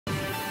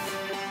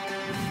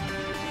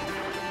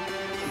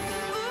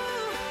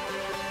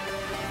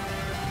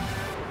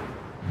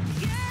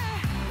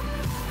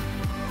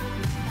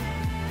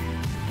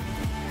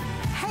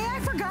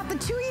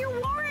2-year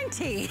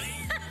warranty.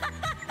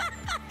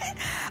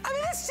 I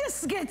mean, this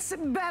just gets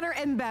better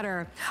and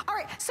better. All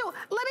right, so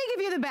let me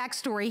give you the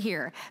backstory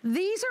here.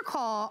 These are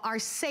called our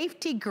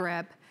safety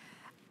grip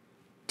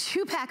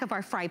 2-pack of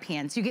our fry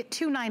pans. You get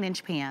 2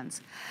 9-inch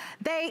pans.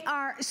 They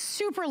are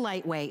super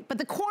lightweight, but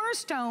the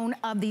cornerstone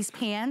of these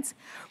pans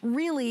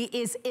really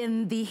is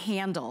in the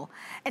handle.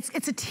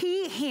 It's a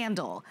T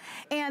handle,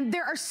 and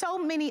there are so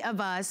many of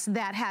us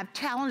that have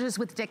challenges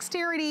with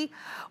dexterity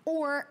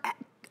or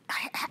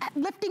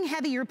lifting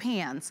heavier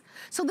pans.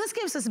 So this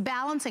gives us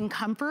balance and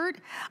comfort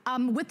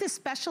with this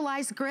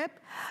specialized grip.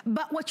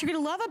 But what you're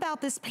gonna love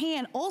about this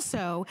pan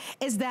also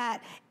is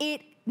that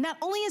it not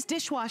only is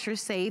dishwasher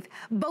safe,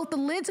 both the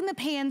lids and the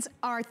pans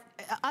are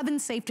oven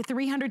safe to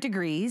 300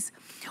 degrees.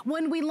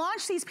 When we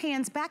launched these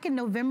pans back in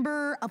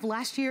November of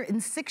last year, in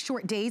 6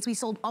 short days, we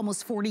sold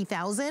almost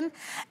 40,000,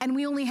 and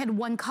we only had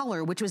one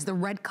color, which was the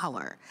red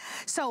color.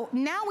 So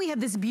now we have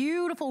this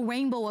beautiful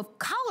rainbow of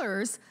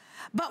colors,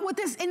 but with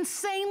this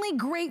insanely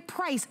great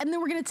price. And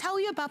then we're gonna tell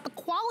you about the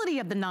quality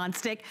of the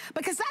nonstick,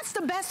 because that's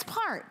the best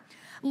part.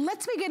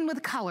 Let's begin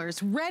with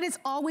colors. Red is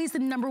always the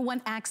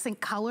 #1 accent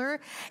color.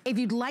 If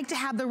you'd like to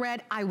have the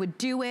red, I would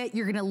do it.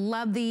 You're gonna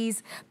love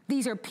these.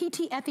 These are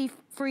PTFE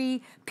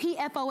free,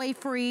 PFOA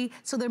free,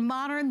 so they're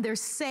modern, they're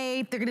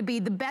safe, they're gonna be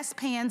the best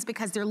pans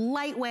because they're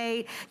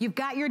lightweight. You've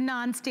got your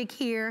nonstick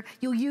here.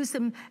 You'll use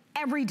them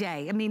every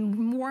day. I mean,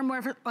 more and more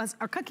of us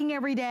are cooking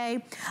every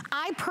day.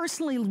 I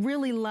personally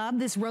really love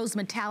this rose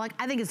metallic.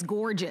 I think it's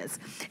gorgeous.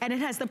 And it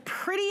has the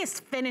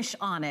prettiest finish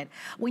on it.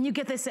 When you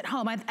get this at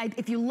home,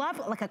 if you love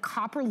like a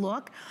copper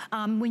look,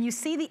 when you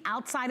see the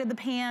outside of the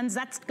pans,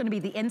 that's gonna be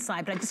the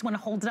inside, but I just wanna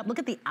hold it up. Look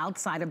at the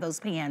outside of those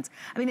pans.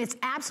 I mean, it's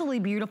absolutely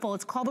beautiful.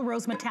 It's called the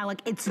rose metallic.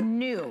 It's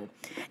new.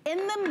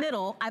 In the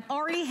middle, I've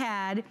already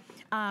had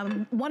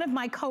one of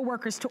my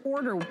coworkers to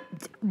order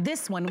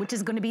this one, which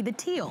is gonna be the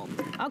teal.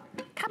 Oh,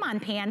 come on,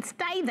 pan,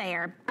 stay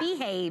there,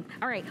 behave.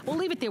 All right, we'll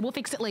leave it there, we'll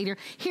fix it later.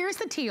 Here's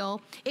the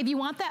teal. If you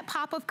want that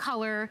pop of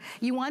color,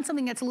 you want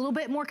something that's a little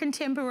bit more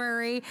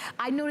contemporary.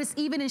 I noticed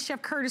even in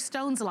Chef Curtis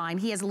Stone's line,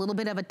 he has a little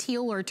bit of a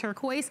teal or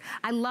turquoise.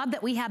 I love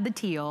that we have the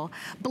teal.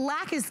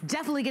 Black is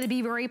definitely gonna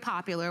be very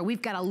popular.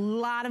 We've got a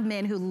lot of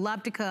men who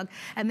love to cook,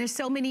 and there's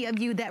so many of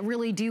you that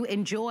really do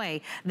enjoy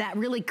that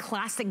really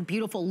classic,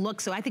 beautiful look.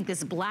 So I think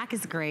this black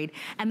is great.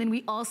 And then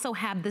we also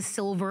have the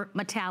silver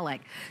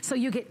metallic. So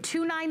you get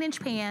 2 9-inch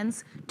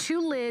pans,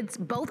 2 lids,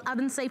 both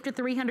oven safe to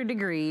 300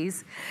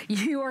 degrees.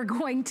 You are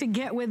going to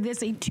get with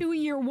this a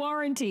 2-year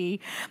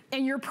warranty,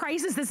 and your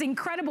price is this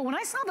incredible. When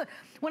I saw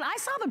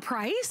the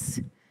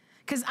price,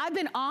 because I've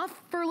been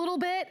off for a little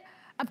bit,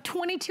 of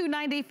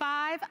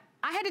 $22.95,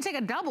 I had to take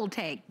a double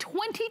take,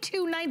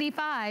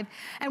 $22.95,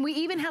 and we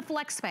even have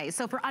flex pay.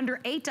 So for under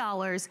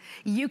 $8,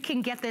 you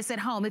can get this at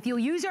home. If you'll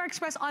use our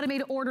express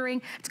automated ordering,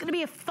 it's gonna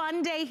be a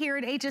fun day here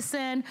at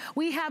HSN.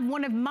 We have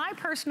one of my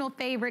personal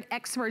favorite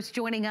experts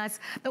joining us.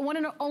 The one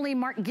and only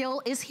Mark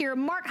Gill is here.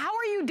 Mark, how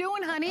are you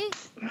doing, honey?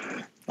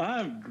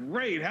 I'm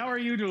great. How are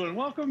you doing?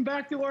 Welcome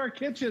back to our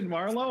kitchen,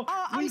 Marlo.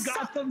 We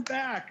got them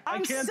back. I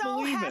can't believe it.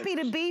 I'm so happy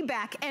to be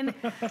back. And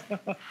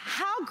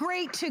how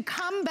great to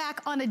come back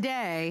on a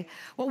day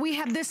where we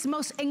have this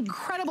most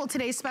incredible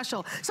today's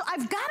special. So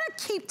I've got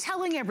to keep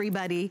telling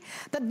everybody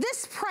that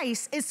this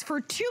price is for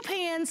 2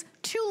 pans,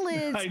 2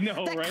 lids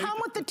that come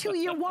with the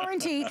 2-year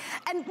warranty.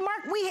 And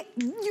Mark,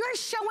 you're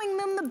showing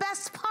them the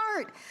best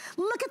part.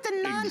 Look at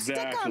the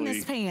non-stick on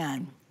this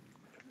pan.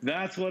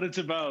 That's what it's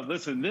about.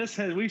 Listen,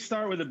 we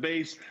start with the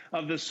base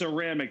of the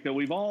ceramic that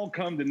we've all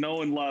come to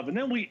know and love, and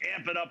then we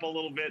amp it up a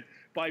little bit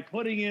by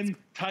putting in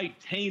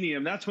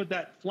titanium. That's what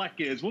that fleck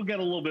is. We'll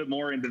get a little bit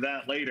more into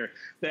that later.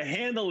 The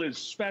handle is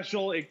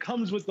special. It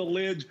comes with the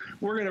lids.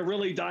 We're gonna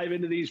really dive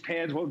into these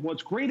pans.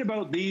 What's great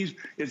about these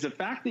is the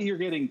fact that you're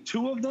getting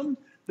 2 of them,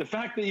 the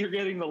fact that you're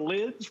getting the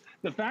lids,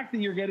 the fact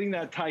that you're getting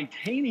that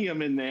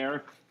titanium in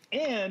there,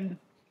 and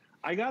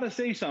I gotta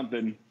say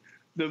something,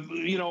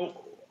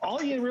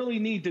 all you really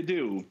need to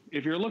do,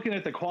 if you're looking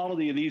at the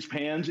quality of these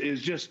pans,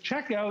 is just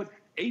check out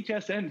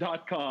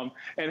hsn.com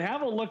and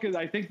have a look at,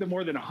 I think, the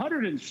more than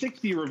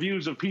 160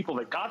 reviews of people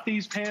that got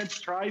these pans,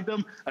 tried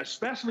them,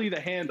 especially the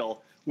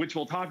handle, which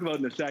we'll talk about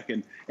in a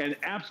second, and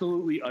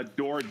absolutely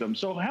adored them.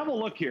 So have a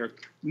look here.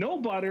 No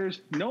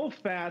butters, no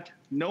fat,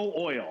 no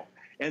oil.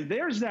 And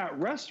there's that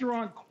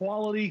restaurant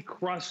quality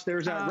crust.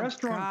 There's that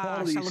restaurant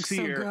quality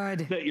sear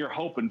that you're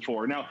hoping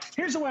for. Now,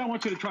 here's the way I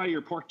want you to try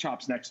your pork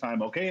chops next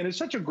time, okay? And it's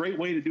such a great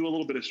way to do a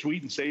little bit of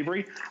sweet and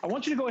savory. I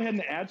want you to go ahead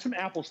and add some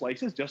apple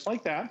slices, just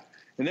like that.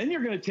 And then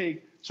you're gonna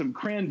take some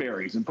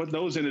cranberries and put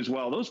those in as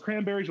well. Those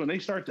cranberries, when they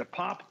start to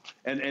pop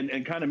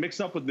and kind of mix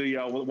up with the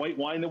white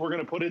wine that we're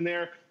gonna put in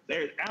there,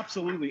 they're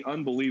absolutely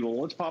unbelievable.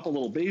 Let's pop a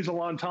little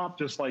basil on top,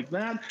 just like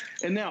that.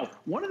 And now,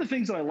 one of the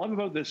things that I love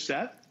about this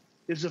set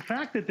is the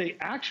fact that they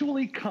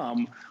actually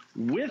come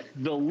with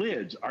the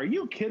lids. Are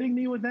you kidding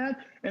me with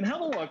that? And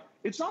have a look.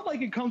 It's not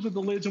like it comes with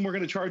the lids and we're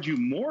going to charge you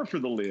more for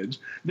the lids.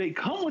 They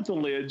come with the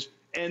lids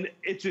and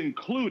it's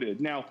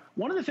included. Now,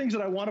 one of the things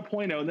that I want to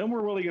point out, and then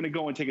we're really going to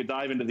go and take a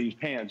dive into these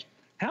pans.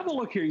 have a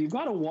look here. You've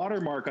got a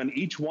watermark on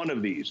each one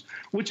of these,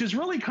 which is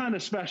really kind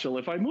of special.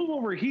 If I move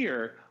over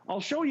here, I'll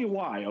show you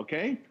why,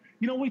 okay?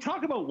 You know, we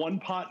talk about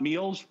one-pot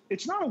meals.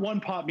 It's not a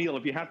one-pot meal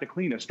if you have to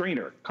clean a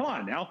strainer. Come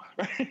on now,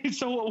 right?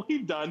 So what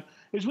we've done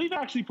is we've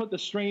actually put the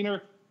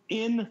strainer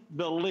in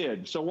the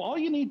lid. So all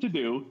you need to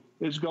do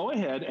is go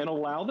ahead and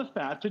allow the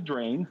fat to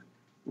drain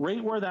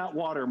right where that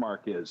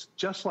watermark is,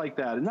 just like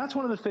that. And that's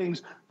one of the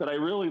things that I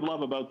really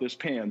love about this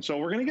pan. So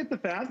we're gonna get the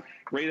fat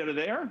right out of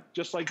there,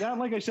 just like that.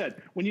 Like I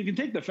said, when you can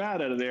take the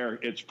fat out of there,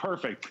 it's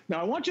perfect.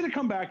 Now I want you to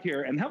come back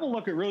here and have a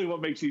look at really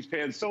what makes these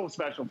pans so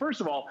special.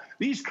 First of all,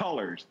 these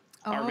colors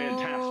are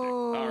fantastic,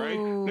 all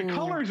right? The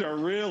colors are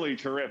really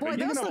terrific. Boy,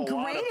 those look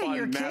great in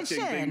your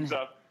kitchen.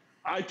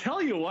 I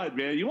tell you what,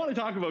 man, you want to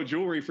talk about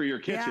jewelry for your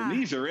kitchen,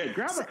 these are it.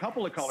 Grab a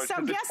couple of colors.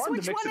 So guess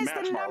which one is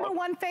the number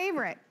one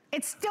favorite?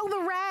 It's still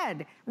the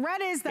red.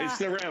 Red is the... It's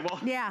the red. Well,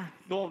 yeah.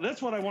 Well,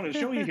 that's what I want to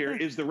show you here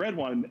is the red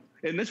one,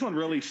 and this one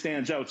really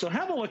stands out. So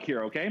have a look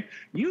here, okay?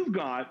 You've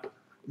got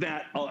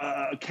that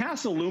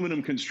cast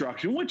aluminum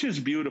construction, which is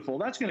beautiful.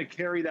 That's going to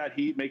carry that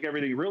heat, make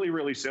everything really,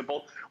 really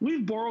simple.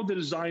 We've borrowed the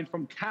design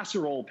from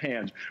casserole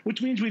pans,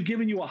 which means we've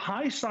given you a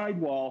high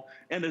sidewall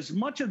and as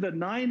much of the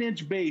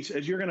 9-inch base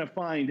as you're going to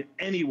find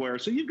anywhere.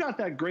 So you've got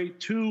that great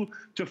 2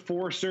 to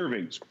 4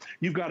 servings.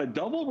 You've got a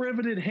double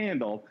riveted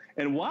handle.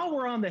 And while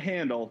we're on the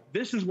handle,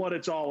 this is what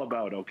it's all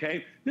about,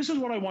 okay? This is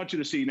what I want you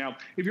to see. Now,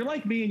 if you're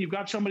like me and you've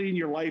got somebody in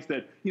your life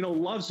that, you know,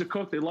 loves to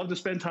cook, they love to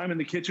spend time in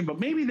the kitchen,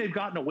 but maybe they've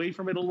gotten away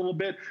from it a little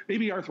bit.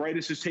 Maybe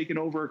arthritis has taken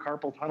over, a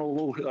carpal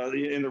tunnel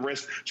in the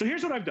wrist. So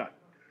here's what I've done.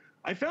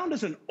 I found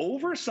us an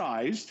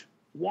oversized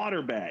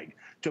water bag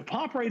to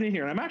pop right in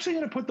here. And I'm actually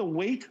going to put the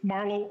weight,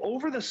 Marlo,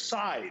 over the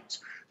sides.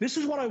 This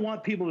is what I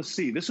want people to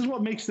see. This is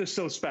what makes this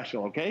so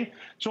special, okay?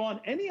 So on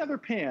any other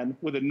pan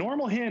with a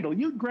normal handle,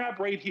 you'd grab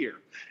right here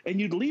and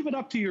you'd leave it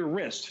up to your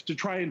wrist to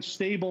try and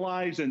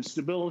stabilize and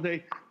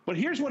stability. But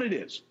here's what it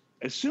is.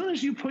 As soon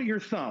as you put your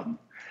thumb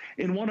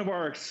in one of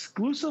our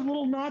exclusive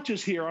little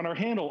notches here on our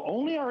handle,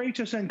 only our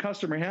HSN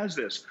customer has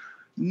this.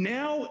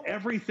 Now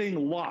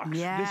everything locks.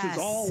 Yes. This is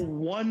all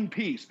one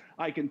piece.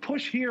 I can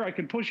push here, I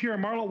can push here.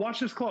 Marlo,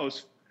 watch this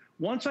close.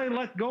 Once I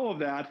let go of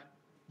that,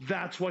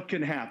 that's what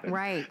can happen.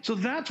 Right. So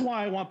that's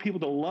why I want people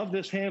to love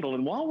this handle.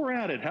 And while we're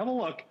at it, have a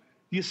look.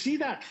 Do you see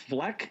that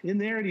fleck in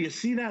there? Do you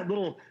see that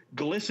little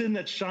glisten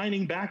that's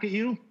shining back at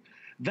you?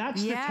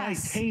 That's the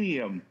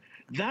titanium.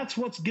 That's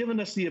what's given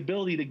us the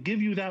ability to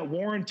give you that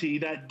warranty,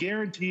 that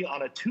guarantee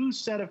on a 2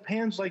 set of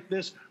pans like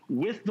this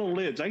with the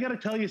lids. I got to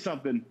tell you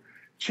something.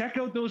 Check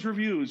out those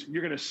reviews.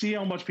 You're going to see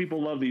how much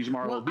people love these,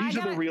 Marlo. Well, these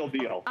are the real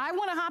deal. I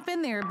want to hop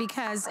in there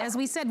because, as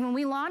we said, when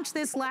we launched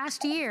this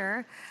last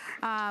year,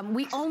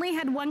 we only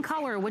had one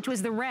color, which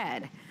was the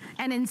red.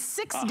 And in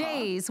 6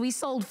 days, we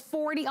sold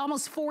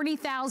almost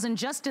 40,000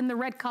 just in the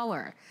red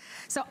color.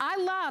 So I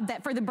love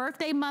that for the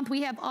birthday month,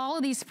 we have all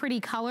of these pretty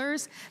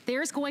colors.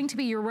 There's going to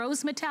be your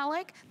rose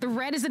metallic. The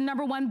red is the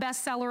 #1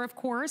 bestseller, of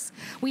course.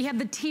 We have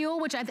the teal,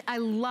 which I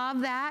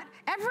love that.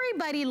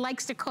 Everybody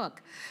likes to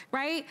cook,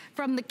 right?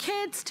 From the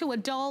kids to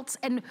adults.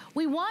 And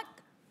we want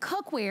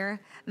cookware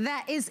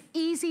that is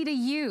easy to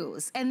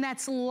use and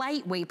that's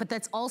lightweight, but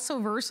that's also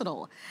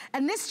versatile.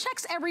 And this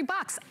checks every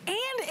box and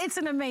it's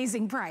an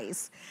amazing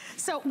price.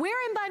 So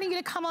we're inviting you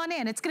to come on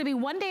in. It's gonna be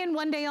 1 day and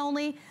 1 day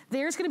only.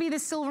 There's gonna be the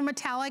silver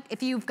metallic.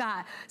 If you've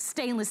got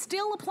stainless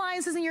steel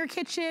appliances in your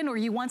kitchen or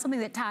you want something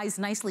that ties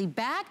nicely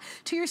back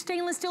to your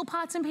stainless steel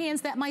pots and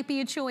pans, that might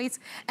be a choice.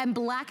 And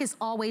black is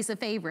always a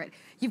favorite.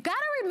 You've gotta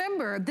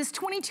remember this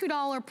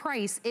 $22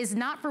 price is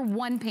not for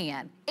 1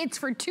 pan, it's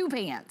for 2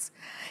 pans.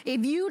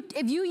 If you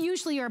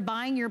usually are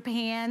buying your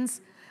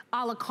pans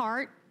a la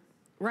carte,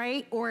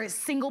 right, or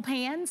single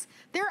pans,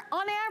 they're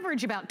on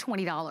average about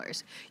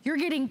 $20. You're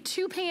getting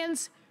 2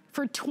 pans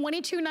for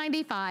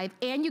 $22.95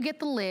 and you get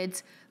the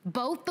lids.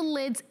 Both the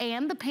lids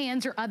and the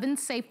pans are oven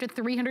safe to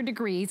 300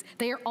 degrees.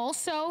 They are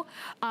also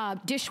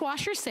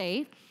dishwasher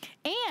safe.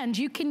 And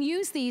you can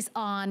use these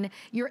on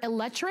your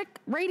electric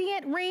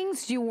radiant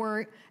rings,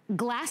 your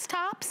glass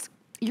tops,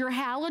 your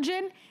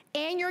halogen,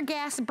 and your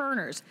gas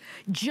burners.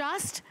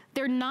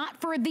 They're not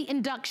for the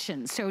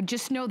induction, so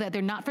just know that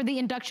they're not for the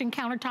induction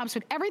countertops,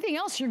 but everything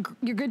else, you're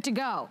good to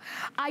go.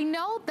 I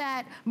know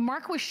that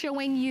Mark was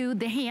showing you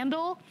the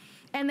handle,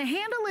 and the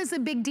handle is a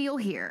big deal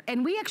here,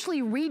 and we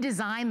actually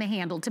redesigned the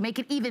handle to make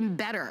it even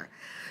better.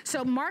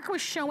 So Mark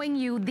was showing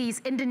you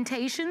these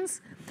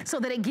indentations so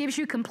that it gives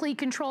you complete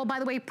control. By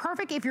the way,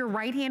 perfect if you're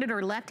right-handed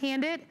or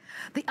left-handed.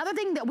 The other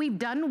thing that we've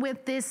done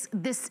with this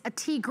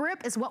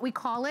T-grip is what we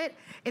call it,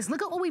 is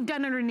look at what we've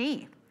done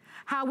underneath.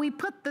 How we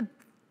put the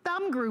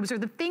thumb grooves or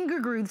the finger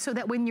grooves so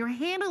that when you're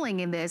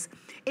handling in this,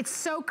 it's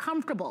so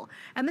comfortable.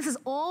 And this is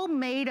all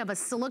made of a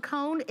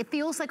silicone. It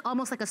feels like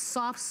almost like a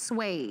soft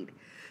suede.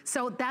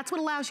 So that's what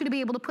allows you to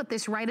be able to put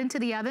this right into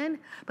the oven.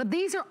 But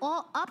these are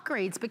all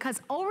upgrades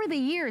because over the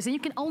years, and you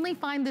can only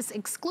find this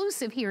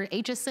exclusive here at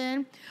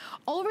HSN,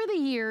 over the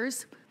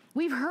years,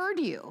 we've heard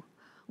you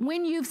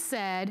when you've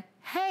said,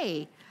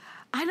 hey,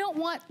 I don't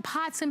want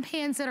pots and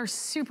pans that are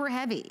super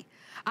heavy.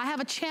 I have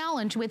a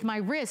challenge with my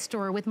wrist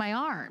or with my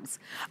arms.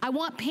 I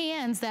want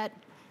pans that,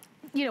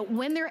 you know,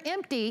 when they're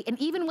empty and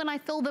even when I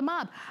fill them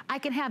up, I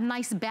can have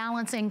nice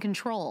balance and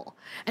control.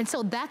 And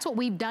so that's what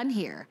we've done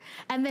here.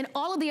 And then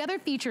all of the other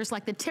features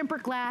like the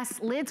tempered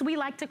glass lids, we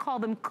like to call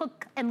them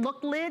cook and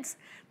look lids.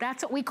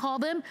 That's what we call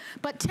them.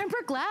 But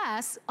tempered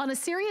glass, on a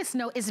serious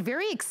note, is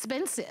very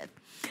expensive.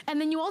 And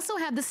then you also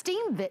have the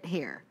steam vent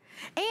here.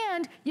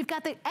 And you've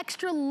got the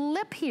extra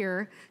lip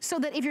here so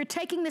that if you're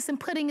taking this and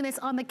putting this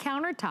on the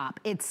countertop,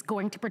 it's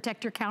going to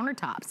protect your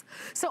countertops.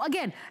 So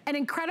again, an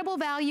incredible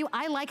value.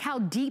 I like how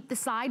deep the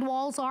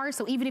sidewalls are.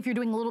 So even if you're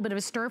doing a little bit of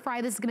a stir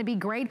fry, this is gonna be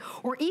great.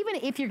 Or even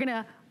if you're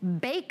gonna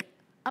bake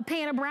a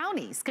pan of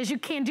brownies, because you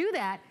can do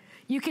that,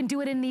 you can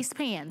do it in these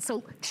pans.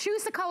 So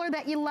choose the color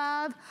that you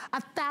love.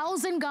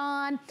 1,000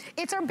 gone.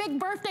 It's our big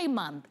birthday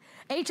month.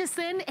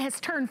 HSN has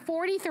turned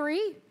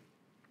 43.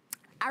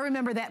 I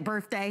remember that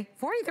birthday.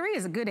 43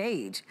 is a good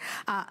age.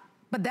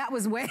 But that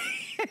was way,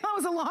 that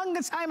was a long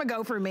time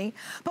ago for me.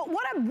 But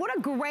what a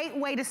great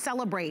way to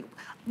celebrate.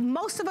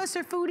 Most of us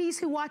are foodies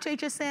who watch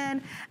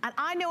HSN, and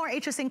I know our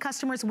HSN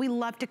customers, we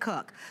love to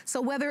cook. So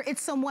whether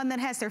it's someone that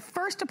has their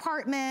first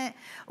apartment,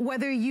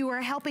 whether you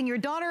are helping your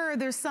daughter or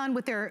their son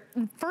with their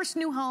first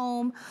new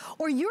home,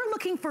 or you're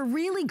looking for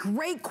really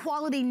great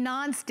quality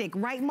nonstick,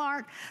 right,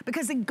 Mark?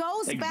 Because it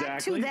goes back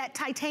to that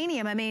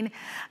titanium. I mean,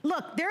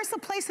 look, there's a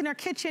place in our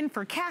kitchen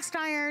for cast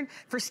iron,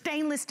 for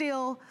stainless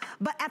steel,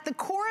 but at the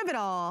core of it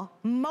all,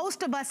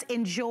 most of us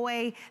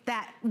enjoy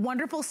that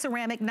wonderful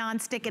ceramic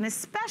nonstick, and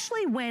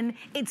especially when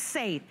it's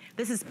safe.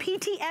 This is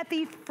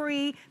PTFE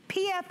free,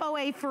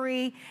 PFOA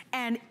free,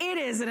 and it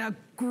is a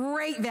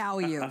great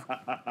value.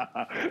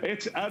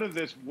 It's out of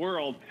this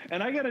world.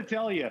 And I gotta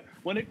tell you,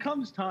 when it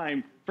comes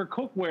time for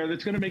cookware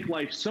that's gonna make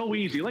life so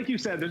easy, like you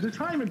said, there's a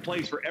time and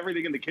place for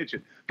everything in the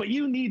kitchen, but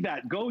you need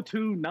that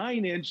go-to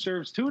 9-inch,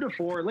 serves 2 to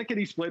 4,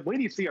 lickety-split. Wait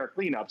till you see our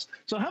cleanups.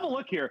 So have a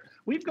look here.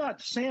 We've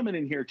got salmon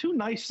in here, 2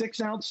 nice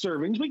 6-ounce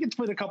servings. We can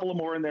split a couple of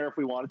more in there if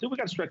we wanted to. We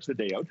gotta stretch the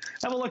day out.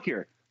 Have a look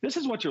here. This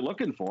is what you're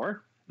looking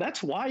for.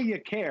 That's why you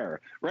care,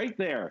 right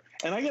there.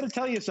 And I got to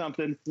tell you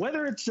something,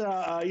 whether it's,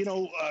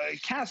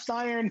 cast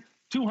iron,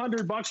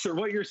 $200 or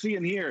what you're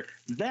seeing here,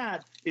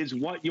 that is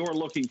what you're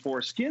looking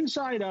for. Skin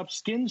side up,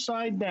 skin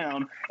side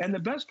down. And the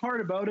best part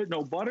about it,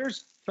 no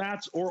butters,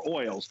 fats, or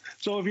oils.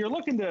 So if you're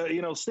looking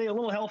to, stay a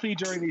little healthy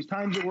during these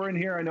times that we're in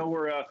here, I know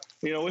we're,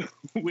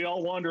 we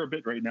all wander a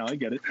bit right now. I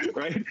get it,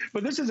 right?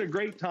 But this is a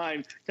great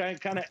time to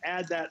kind of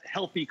add that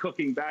healthy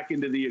cooking back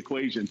into the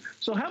equation.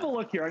 So have a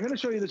look here. I'm going to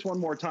show you this one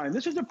more time.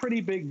 This is a pretty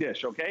big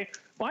dish, okay?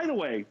 By the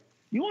way,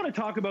 you want to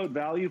talk about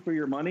value for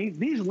your money?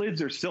 These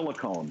lids are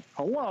silicone.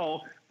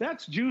 Hello?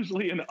 That's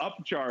usually an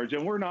upcharge,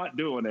 and we're not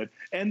doing it.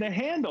 And the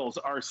handles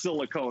are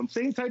silicone,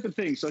 same type of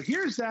thing. So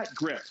here's that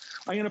grip.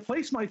 I'm going to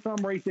place my thumb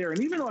right there, and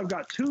even though I've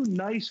got 2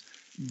 nice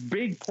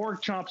big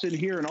pork chops in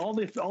here and all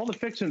the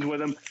fixings with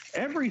them,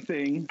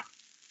 everything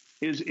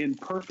is in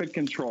perfect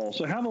control.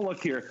 So have a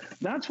look here.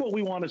 That's what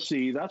we want to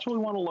see. That's what we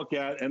want to look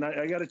at. And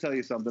I got to tell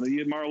you something.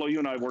 Marlo, you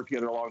and I have worked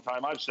together a long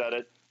time. I've said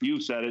it.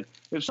 You've said it.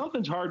 If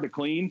something's hard to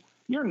clean,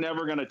 you're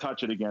never going to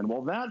touch it again.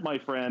 Well, that, my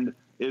friend,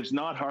 is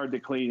not hard to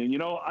clean.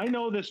 And, I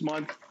know this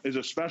month is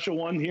a special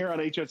one here on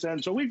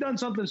HSN, so we've done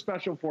something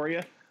special for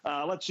you.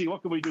 Let's see,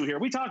 what can we do here?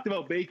 We talked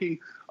about baking.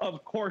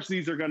 Of course,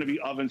 these are going to be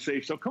oven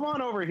safe. So come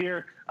on over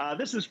here.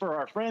 This is for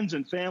our friends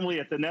and family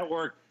at the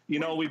network.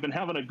 We've been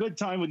having a good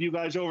time with you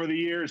guys over the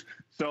years.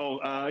 So,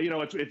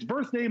 it's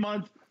birthday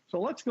month.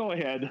 So let's go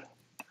ahead,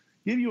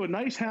 give you a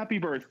nice happy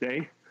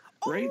birthday,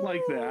 right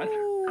like that.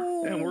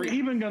 And we're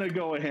even going to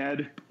go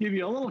ahead, give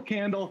you a little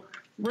candle,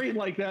 right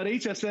like that.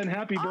 HSN,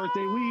 happy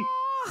birthday. We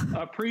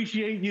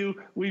appreciate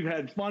you. We've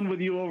had fun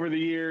with you over the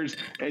years.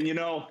 And,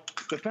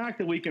 the fact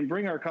that we can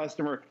bring our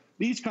customer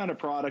these kind of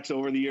products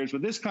over the years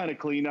with this kind of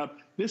cleanup,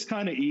 this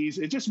kind of ease,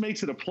 it just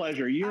makes it a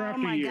pleasure year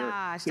after year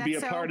to be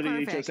a part of the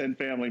HSN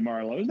family,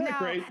 Marlo. Isn't that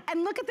great?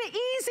 And look at the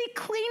easy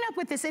cleanup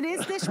with this. It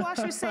is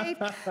dishwasher safe,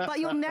 but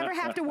you'll never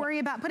have to worry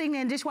about putting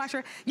it in a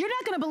dishwasher. You're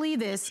not going to believe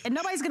this, and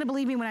nobody's going to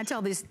believe me when I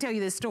tell you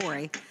this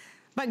story.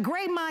 But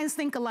great minds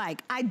think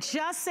alike. I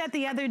just said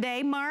the other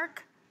day,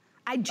 Mark,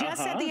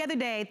 said the other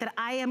day that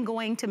I am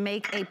going to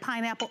make a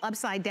pineapple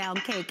upside down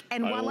cake,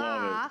 and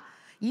voila.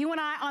 You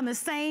and I on the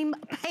same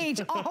page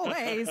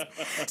always.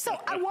 So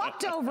I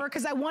walked over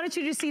because I wanted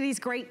you to see these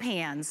great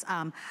pans.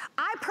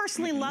 I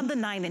personally love the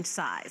 9-inch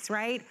size,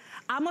 right?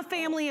 I'm a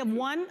family of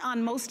 1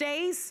 on most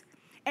days.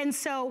 And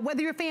so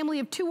whether you're a family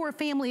of 2 or a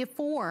family of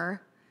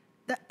 4,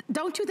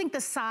 don't you think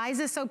the size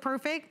is so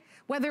perfect?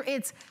 Whether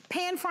it's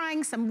pan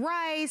frying some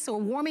rice or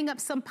warming up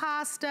some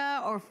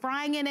pasta or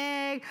frying an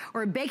egg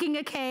or baking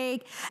a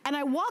cake. And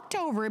I walked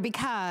over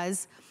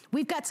because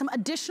we've got some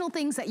additional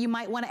things that you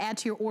might want to add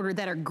to your order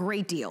that are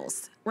great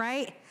deals,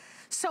 right?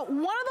 So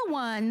one of the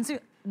ones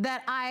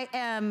that I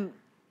am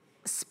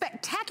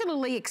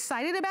spectacularly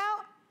excited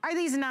about are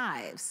these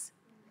knives.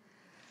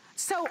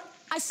 So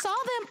I saw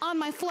them on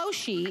my flow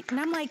sheet and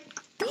I'm like,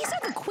 these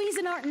are the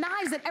Cuisinart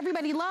knives that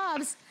everybody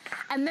loves.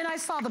 And then I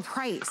saw the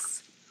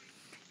price.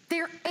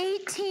 They're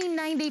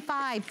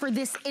 $18.95 for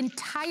this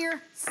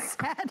entire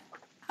set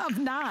of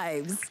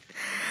knives.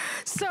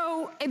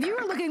 So if you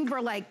were looking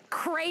for like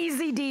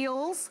crazy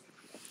deals,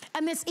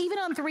 and this even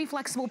on 3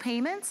 flexible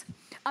payments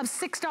of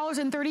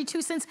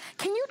 $6.32,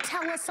 can you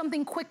tell us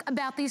something quick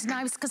about these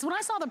knives? Because when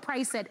I saw the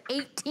price at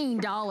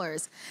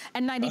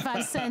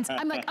 $18.95,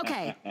 I'm like,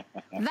 okay,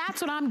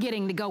 that's what I'm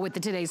getting to go with the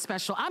today's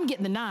special. I'm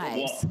getting the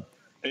knives. Well,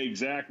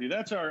 exactly.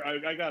 That's our,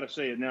 I got to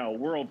say it now,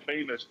 world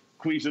famous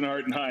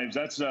Cuisinart knives.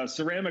 That's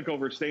ceramic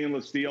over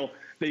stainless steel.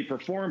 They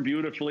perform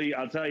beautifully.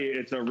 I'll tell you,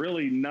 it's a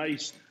really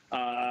nice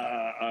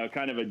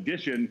kind of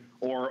addition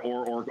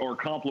or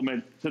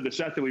complement to the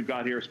set that we've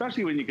got here,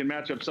 especially when you can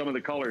match up some of the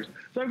colors.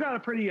 So I've got a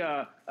pretty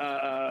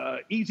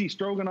easy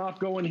stroganoff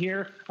going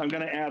here. I'm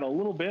going to add a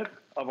little bit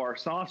of our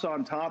sauce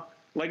on top.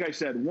 Like I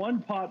said,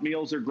 one pot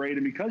meals are great,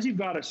 and because you've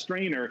got a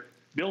strainer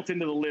built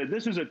into the lid,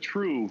 this is a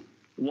true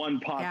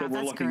one pot that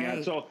we're looking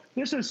at. So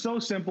this is so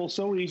simple,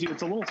 so easy.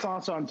 It's a little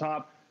sauce on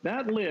top.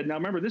 That lid, now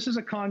remember, this is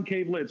a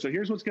concave lid, so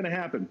here's what's going to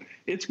happen.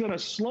 It's going to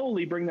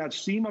slowly bring that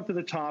steam up to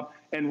the top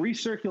and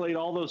recirculate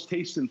all those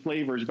tastes and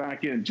flavors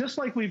back in, just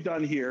like we've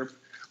done here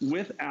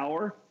with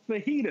our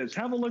fajitas.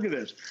 Have a look at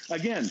this.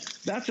 Again,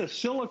 that's a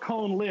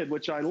silicone lid,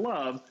 which I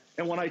love,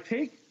 and when I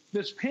take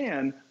this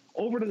pan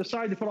over to the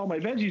side to put all my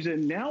veggies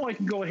in, now I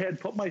can go ahead,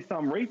 put my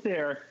thumb right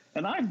there,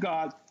 and I've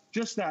got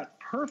just that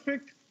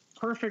perfect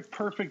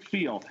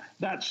feel.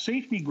 That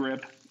safety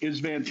grip is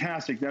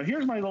fantastic. Now,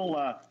 here's my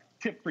little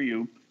tip for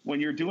you. When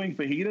you're doing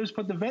fajitas,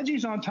 put the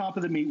veggies on top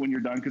of the meat when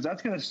you're done, because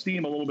that's going to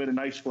steam a little bit of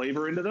nice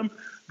flavor into them.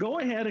 Go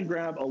ahead and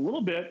grab a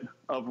little bit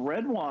of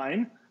red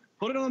wine,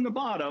 put it on the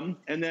bottom,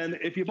 and then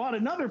if you bought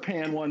another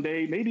pan one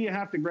day, maybe you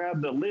have to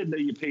grab the lid that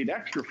you paid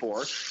extra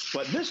for.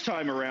 But this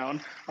time around,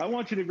 I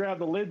want you to grab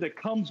the lid that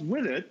comes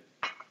with it,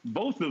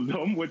 both of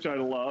them, which I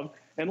love,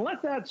 and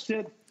let that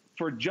sit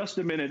for just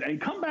a minute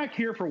and come back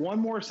here for one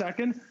more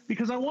second,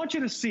 because I want you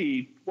to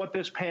see what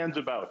this pan's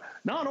about.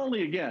 Not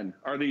only, again,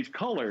 are these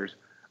colors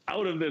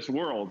out of this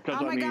world,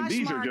 because I mean,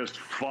 these are just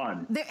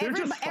fun. They're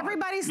just fun.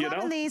 Everybody's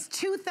loving these.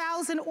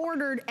 2,000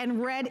 ordered, and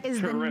red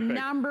is the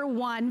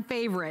 #1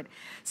 favorite.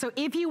 So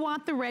if you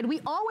want the red, we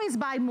always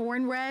buy more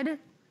in red,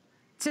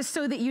 just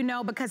so that you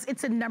know, because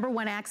it's a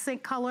 #1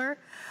 accent color.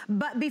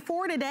 But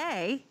before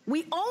today,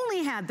 we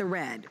only had the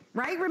red,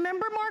 right?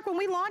 Remember, Mark, when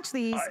we launched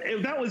these?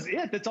 That was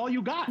it. That's all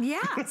you got.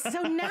 Yeah.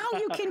 So now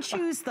you can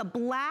choose the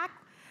black,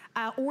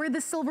 or the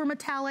silver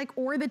metallic,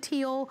 or the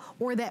teal,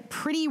 or that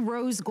pretty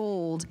rose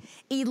gold.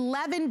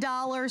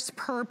 $11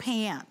 per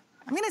pan.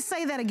 I'm gonna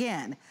say that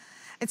again.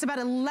 It's about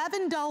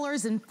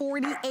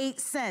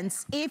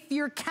 $11.48 if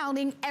you're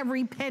counting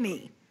every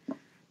penny.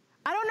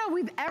 I don't know if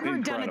we've ever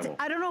done it.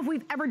 I don't know if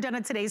we've ever done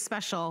a today's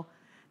special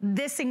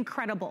this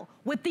incredible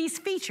with these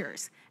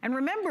features. And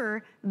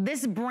remember,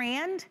 this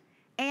brand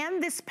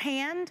and this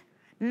pan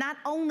not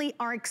only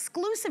are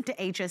exclusive to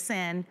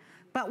HSN,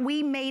 but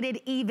we made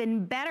it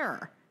even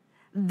better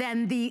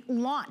than the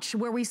launch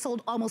where we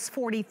sold almost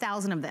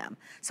 40,000 of them.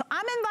 So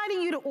I'm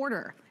inviting you to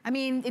order. I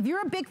mean, if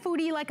you're a big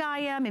foodie like I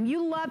am and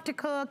you love to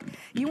cook,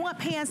 you want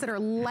pans that are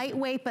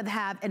lightweight but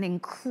have an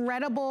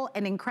incredible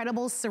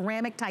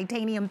ceramic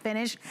titanium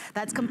finish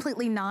that's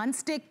completely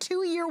non-stick,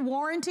 2-year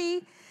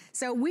warranty.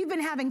 So we've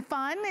been having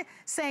fun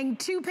saying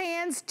 2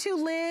 pans, 2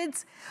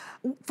 lids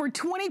for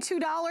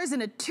 $22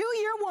 and a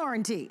 2-year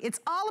warranty. It's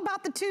all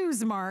about the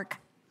 2s,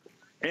 Mark.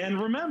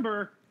 And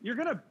remember, you're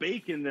going to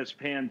bake in this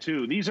pan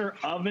too. These are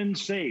oven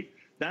safe.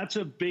 That's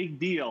a big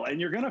deal. And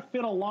you're going to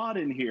fit a lot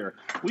in here.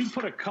 We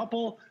put a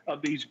couple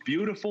of these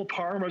beautiful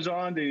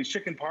Parmesan, these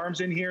chicken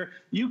parms in here.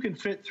 You can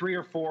fit 3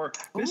 or 4.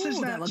 This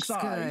is that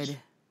size. Good.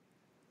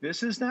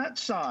 This is that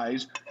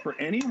size for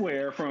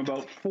anywhere from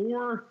about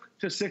 4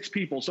 to 6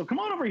 people. So come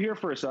on over here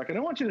for a second. I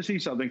want you to see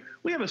something.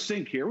 We have a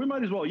sink here. We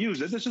might as well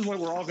use it. This is what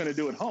we're all going to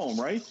do at home,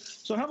 right?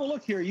 So have a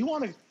look here. You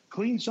want to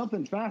clean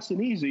something fast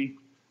and easy.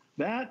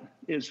 That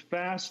is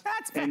fast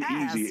and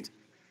easy.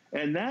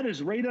 And that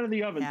is right out of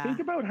the oven. Yeah. Think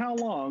about how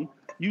long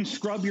you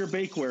scrub your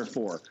bakeware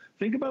for.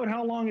 Think about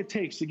how long it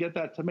takes to get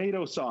that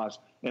tomato sauce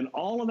and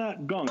all of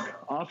that gunk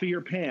off of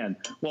your pan.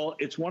 Well,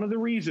 it's one of the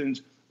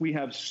reasons we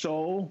have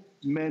so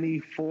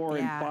many 4-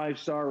 and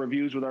 5-star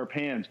reviews with our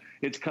pans.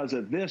 It's because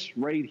of this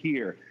right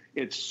here.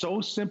 It's so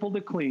simple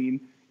to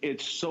clean.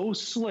 It's so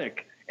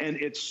slick. And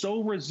it's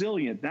so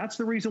resilient. That's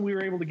the reason we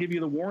were able to give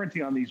you the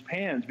warranty on these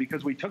pans,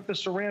 because we took the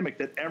ceramic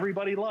that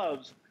everybody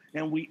loves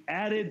and we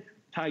added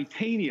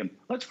titanium.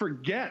 Let's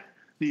forget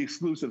the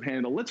exclusive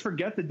handle. Let's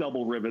forget the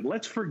double rivet.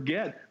 Let's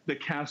forget the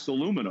cast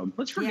aluminum.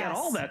 Let's forget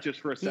all that just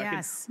for a second.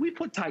 Yes. We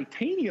put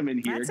titanium in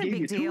here, gave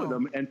you 2 of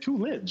them and 2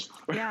 lids.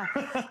 Yeah.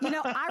 You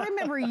know, I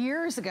remember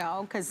years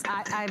ago, because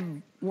I've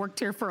worked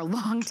here for a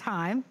long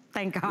time,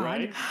 thank God.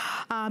 Right.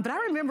 But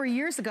I remember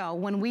years ago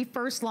when we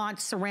first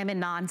launched ceramic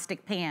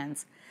nonstick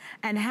pans.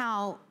 and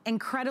how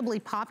incredibly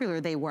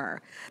popular they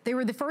were. They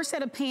were the first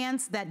set of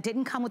pans that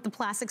didn't come with the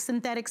plastic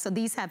synthetics, so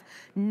these have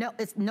no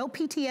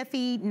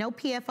PTFE, no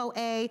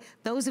PFOA.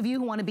 Those of you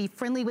who want to be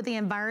friendly with the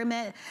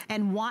environment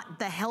and want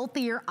the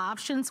healthier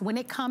options when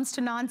it comes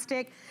to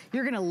nonstick,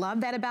 you're gonna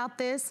love that about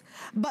this.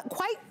 But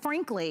quite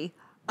frankly,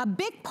 a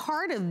big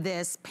part of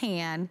this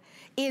pan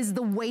is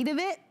the weight of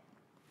it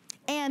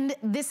and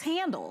this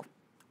handle.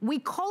 We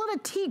call it a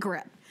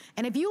T-grip.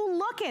 And if you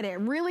look at it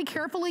really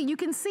carefully, you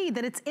can see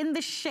that it's in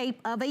the shape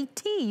of a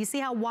T. You see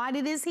how wide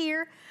it is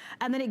here?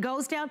 And then it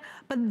goes down.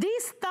 But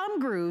these thumb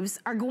grooves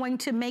are going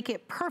to make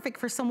it perfect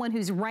for someone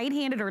who's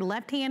right-handed or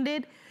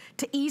left-handed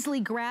to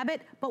easily grab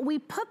it. But we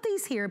put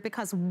these here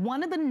because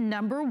one of the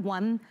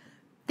 #1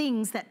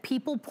 things that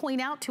people point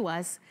out to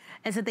us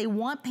is that they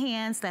want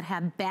pans that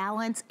have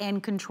balance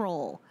and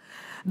control.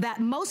 That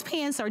most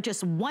pans are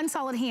just one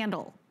solid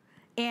handle.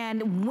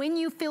 And when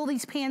you fill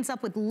these pans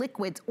up with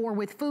liquids or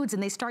with foods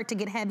and they start to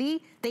get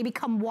heavy, they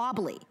become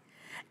wobbly.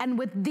 And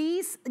with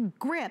these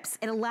grips,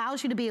 it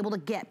allows you to be able to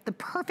get the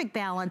perfect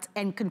balance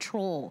and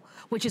control,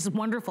 which is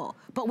wonderful.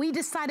 But we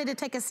decided to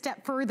take a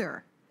step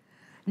further.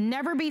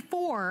 Never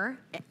before,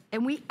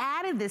 and we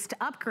added this to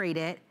upgrade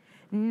it,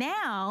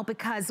 now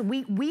because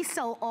we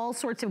sell all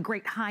sorts of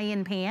great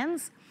high-end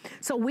pans,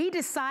 so we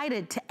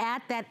decided to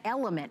add that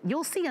element.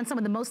 You'll see on some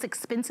of the most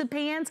expensive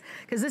pans,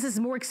 because this is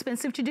more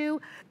expensive to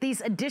do,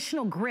 these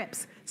additional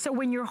grips. So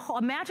when you're,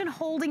 imagine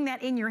holding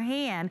that in your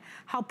hand,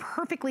 how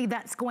perfectly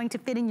that's going to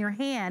fit in your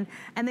hand,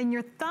 and then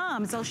your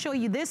thumbs, I'll show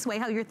you this way,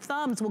 how your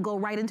thumbs will go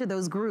right into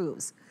those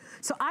grooves.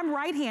 So I'm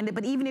right-handed,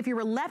 but even if you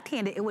were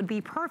left-handed, it would be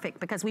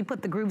perfect because we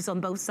put the grooves on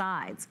both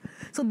sides.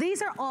 So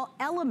these are all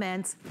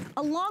elements,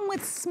 along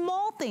with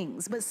small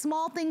things, but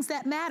small things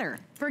that matter.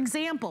 For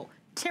example,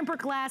 tempered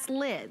glass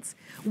lids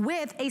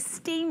with a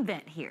steam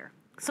vent here.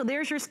 So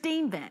there's your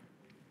steam vent.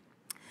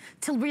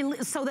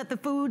 So that the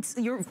foods,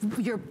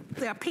 your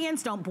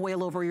pans don't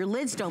boil over, your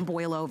lids don't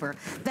boil over.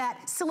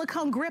 That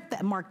silicone grip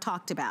that Mark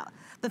talked about.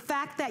 The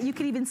fact that you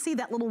can even see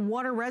that little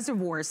water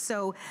reservoir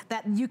so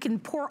that you can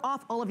pour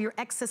off all of your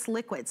excess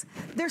liquids.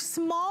 There's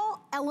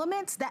small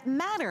elements that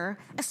matter,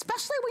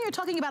 especially when you're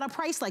talking about a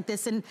price like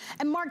this. And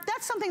Mark,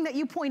 that's something that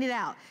you pointed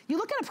out. You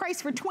look at a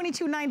price for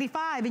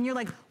 $22.95 and you're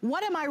like,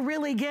 what am I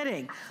really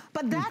getting?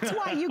 But that's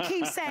why you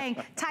keep saying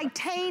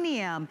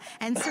titanium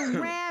and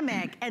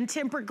ceramic and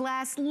tempered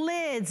glass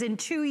lids and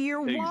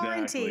 2-year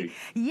warranty.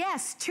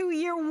 Yes,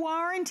 2-year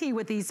warranty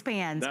with these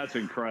pans. That's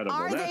incredible.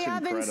 Are they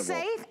oven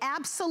safe?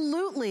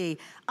 Absolutely.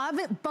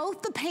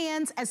 Both the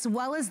pans as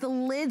well as the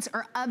lids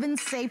are oven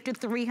safe to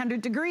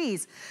 300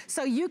 degrees.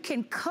 So you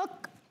can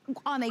cook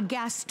on a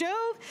gas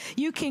stove,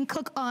 you can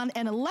cook on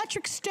an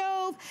electric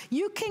stove,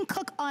 you can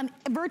cook on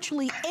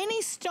virtually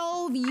any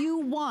stove you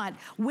want,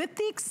 with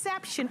the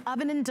exception of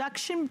an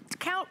induction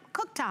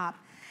cooktop.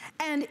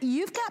 And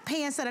you've got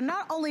pans that are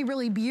not only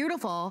really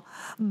beautiful,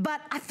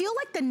 but I feel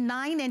like the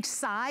 9-inch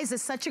size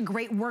is such a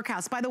great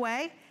workhouse. By the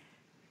way,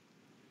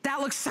 that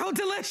looks so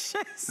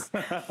delicious.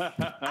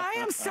 I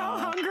am so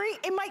hungry.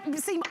 It might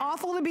seem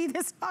awful to be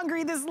this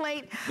hungry this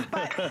late,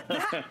 but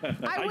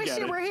I wish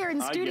you were here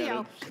in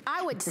studio.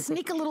 I would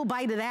sneak a little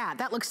bite of that.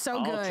 That looks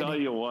so good. I'll tell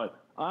you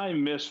what, I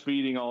miss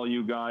feeding all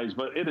you guys,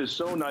 but it is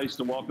so nice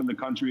to welcome the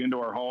country into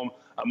our home.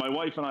 My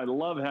wife and I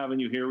love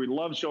having you here. We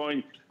love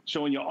showing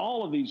you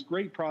all of these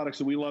great products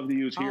that we love to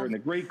use here and the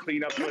great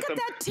cleanup with them.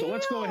 So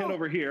let's go ahead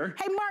over here.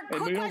 Hey, Mark,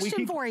 quick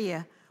question for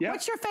you. Yeah,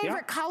 what's your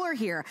favorite color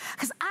here?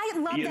 Because I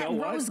love that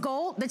rose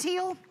gold, the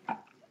teal.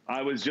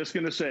 I was just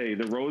going to say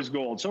the rose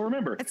gold. So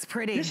remember, it's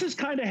pretty. This is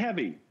kind of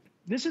heavy.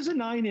 This is a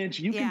 9-inch.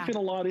 You can fit a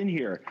lot in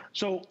here.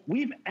 So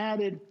we've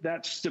added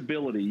that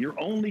stability. You're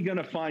only going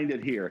to find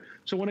it here.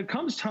 So when it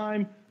comes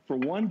time for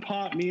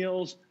one-pot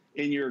meals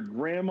in your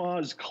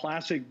grandma's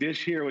classic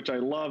dish here, which I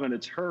love, and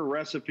it's her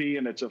recipe,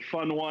 and it's a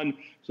fun one.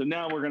 So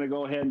now we're going to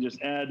go ahead and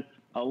just add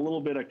a little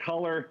bit of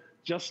color,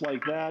 just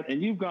like that. And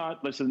you've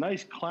got this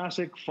nice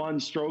classic fun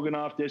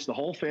stroganoff dish the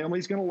whole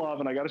family's going to love.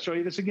 And I got to show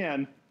you this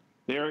again.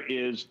 There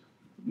is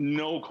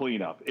no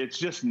cleanup. It's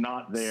just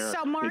not there.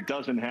 So Mark, it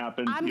doesn't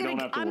happen. You don't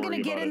have to worry about it. I'm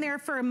going to get in there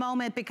for a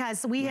moment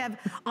because we have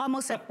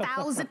almost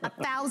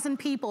 1,000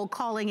 people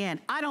calling in.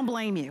 I don't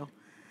blame you.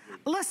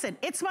 Listen,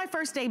 it's my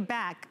first day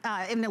back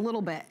in a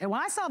little bit. And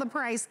when I saw the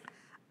price,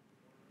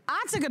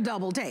 I took a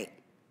double take.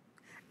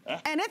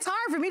 And it's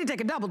hard for me to take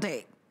a double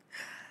take.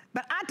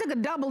 But I took a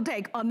double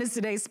take on this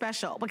today's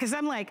special because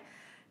I'm like,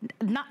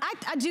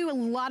 I do a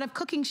lot of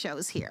cooking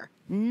shows here.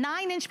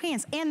 9-inch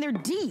pans, and they're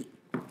deep.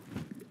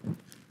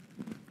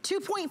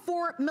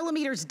 2.4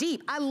 millimeters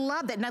deep. I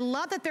love that, and I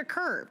love that they're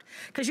curved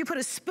because you put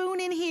a spoon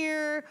in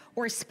here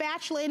or a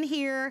spatula in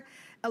here,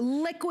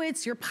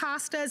 liquids, your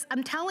pastas,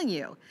 I'm telling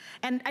you.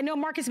 And I know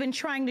Mark has been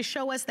trying to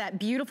show us that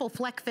beautiful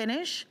fleck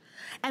finish.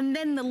 And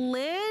then the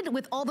lid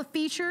with all the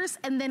features,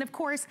 and then of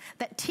course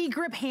that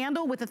T-grip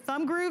handle with the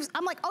thumb grooves.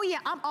 I'm like, oh yeah,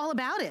 I'm all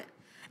about it.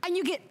 And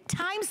you get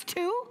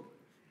 ×2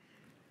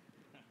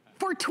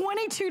 for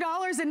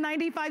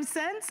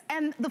 $22.95.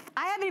 And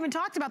I haven't even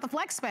talked about the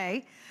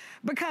FlexPay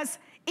because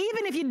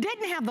Even if you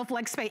didn't have the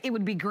flex pay, it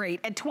would be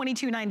great at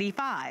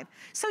 $22.95.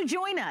 So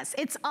join us.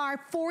 It's our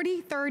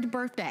 43rd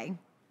birthday.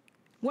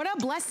 What a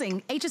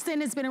blessing.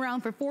 HSN has been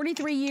around for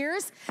 43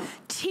 years.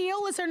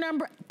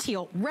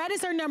 Red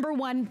is our number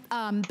one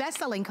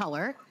best-selling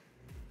color,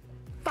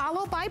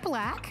 followed by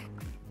black.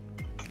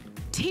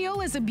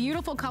 Teal is a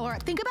beautiful color.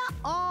 Think about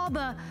all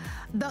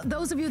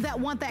those of you that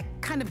want that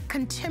kind of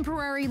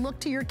contemporary look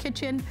to your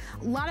kitchen.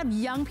 A lot of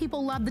young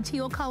people love the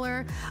teal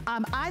color.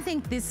 I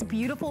think this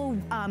beautiful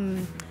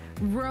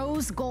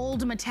rose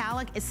gold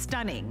metallic is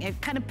stunning.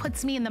 It kind of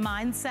puts me in the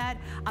mindset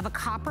of a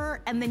copper,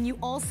 and then you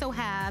also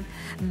have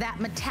that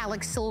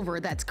metallic silver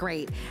that's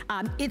great.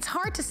 It's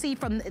hard to see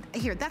from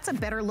here. That's a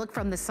better look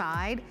from the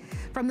side.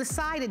 From the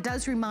side, it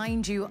does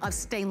remind you of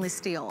stainless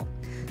steel.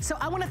 So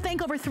I want to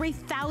thank over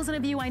 3,000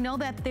 of you. I know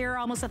that there are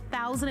almost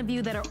 1,000 of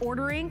you that are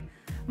ordering.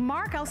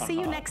 Mark, I'll see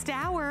you next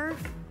hour.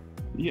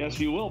 Yes,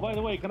 you will. By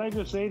the way, can I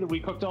just say that we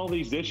cooked all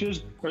these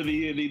dishes, or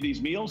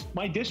these meals?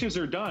 My dishes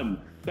are done.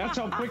 That's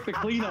how quick the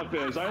cleanup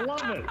is. I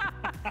love it.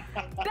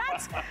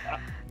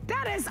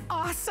 That is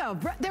awesome.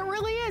 There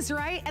really is,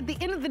 right? At the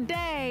end of the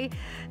day,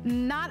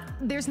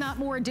 there's not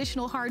more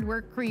additional hard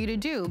work for you to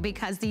do,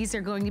 because these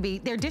are going to be,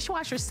 they're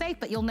dishwasher safe,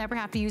 but you'll never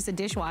have to use a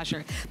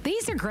dishwasher.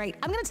 These are great.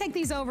 I'm gonna take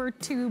these over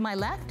to my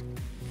left,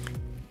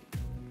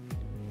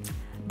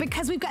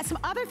 because we've got some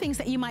other things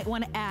that you might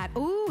want to add.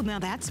 Ooh, now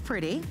that's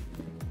pretty.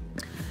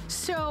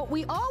 So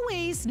we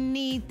always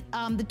need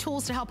the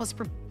tools to help us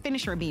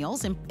finish our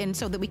meals and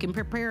so that we can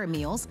prepare our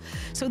meals.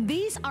 So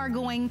these are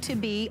going to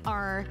be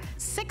our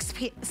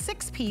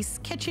six-piece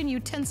kitchen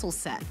utensil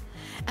set.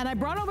 And I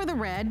brought over the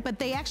red, but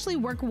they actually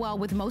work well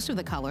with most of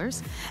the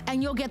colors.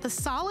 And you'll get the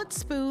solid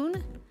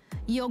spoon,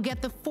 you'll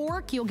get the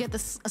fork, you'll get the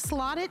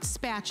slotted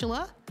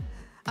spatula,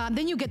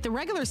 then you get the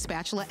regular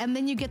spatula, and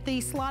then you get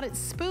the slotted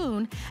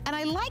spoon. And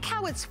I like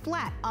how it's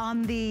flat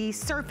on the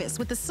surface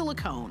with the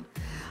silicone.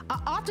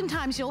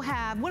 Oftentimes you'll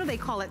have, what do they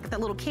call it? That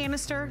little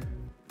canister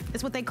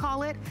is what they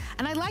call it.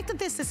 And I like that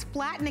this is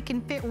flat and it can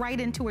fit right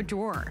into a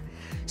drawer.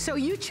 So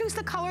you choose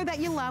the color that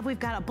you love. We've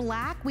got a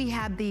black, we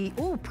have the,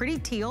 ooh, pretty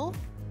teal,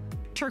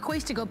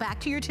 turquoise to go back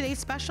to your today's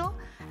special.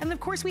 And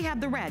of course we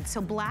have the red, so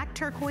black,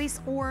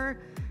 turquoise, or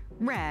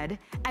red,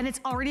 and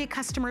it's already a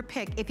customer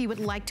pick if you would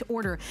like to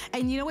order.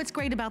 And you know what's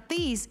great about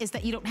these is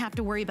that you don't have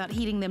to worry about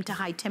heating them to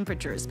high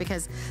temperatures,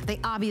 because they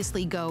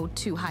obviously go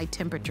to high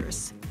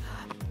temperatures.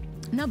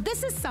 Now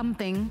this is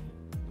something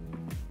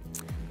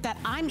that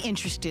I'm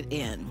interested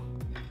in.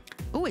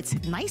 Oh, it's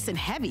nice and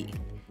heavy.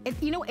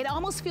 You know, it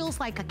almost feels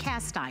like a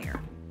cast iron.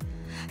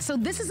 So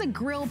this is a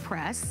grill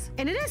press,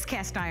 and it is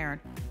cast iron.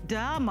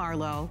 Duh,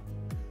 Marlo.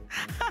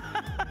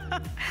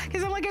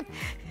 Because I'm like,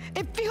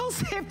 it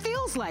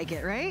feels like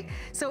it, right?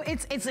 So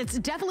it's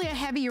definitely a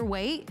heavier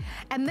weight.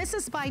 And this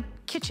is by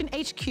Kitchen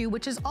HQ,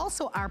 which is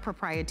also our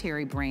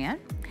proprietary brand.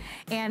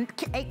 And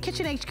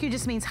Kitchen HQ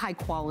just means high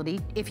quality.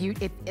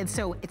 And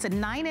so it's a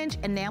 9-inch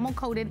enamel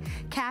coated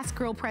cast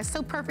grill press,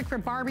 so perfect for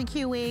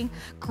barbecuing,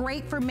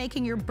 great for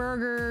making your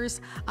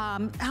burgers.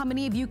 How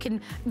many of you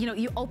can,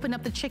 you open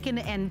up the chicken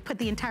and put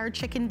the entire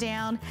chicken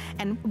down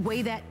and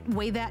weigh that,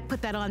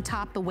 put that on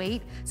top, the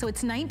weight. So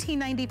it's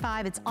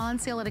 $19.95, it's on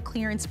sale at a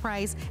clearance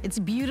price. It's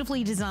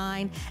beautifully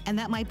designed, and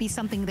that might be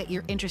something that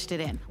you're interested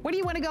in. Where do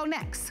you want to go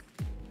next?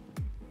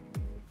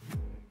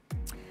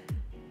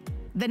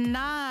 The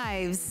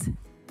knives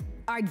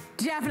are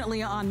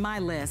definitely on my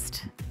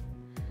list.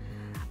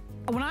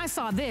 When I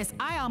saw this,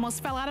 I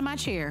almost fell out of my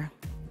chair.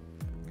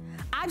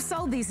 I've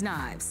sold these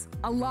knives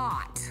a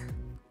lot.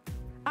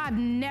 I've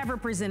never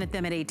presented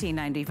them at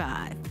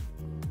 $18.95.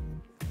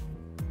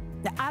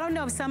 Now, I don't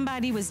know if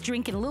somebody was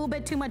drinking a little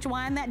bit too much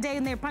wine that day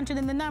and they're punching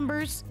in the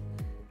numbers.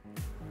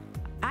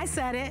 I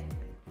said it.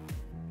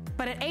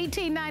 But at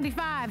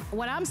 $18.95,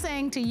 what I'm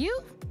saying to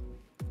you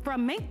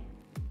from me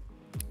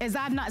is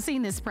I've not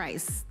seen this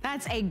price.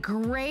 That's a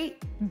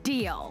great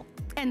deal.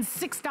 And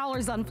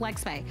 $6 on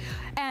FlexPay.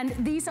 And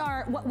these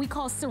are what we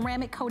call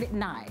ceramic coated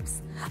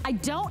knives. I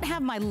don't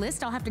have my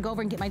list. I'll have to go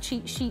over and get my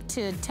cheat sheet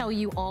to tell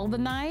you all the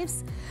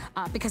knives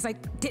because I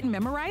didn't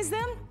memorize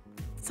them.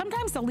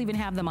 Sometimes they'll even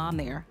have them on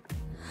there.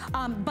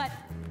 But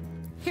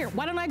here,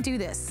 why don't I do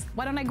this?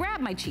 Why don't I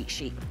grab my cheat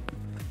sheet?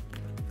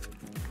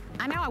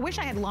 I know, I wish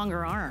I had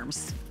longer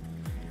arms.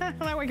 That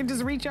way I can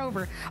just reach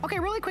over. Okay,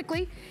 really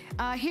quickly,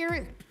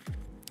 here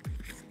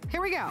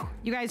we go.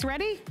 You guys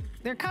ready?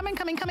 They're coming.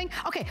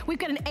 Okay, we've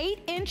got an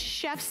 8-inch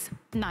chef's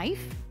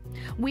knife.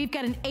 We've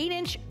got an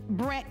 8-inch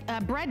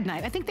bread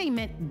knife. I think they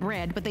meant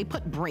bread, but they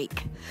put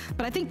break.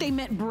 But I think they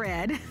meant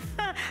bread.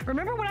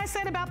 Remember what I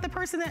said about the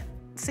person that,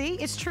 see,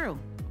 it's true.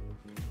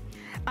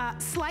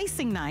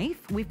 Slicing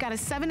knife. We've got a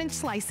 7-inch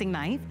slicing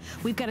knife.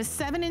 We've got a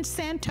 7-inch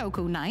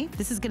Santoku knife.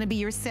 This is gonna be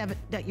your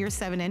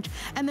 7-inch.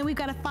 And then we've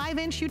got a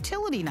 5-inch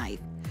utility knife.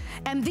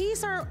 And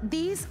these are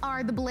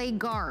the blade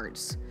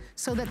guards,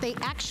 so that they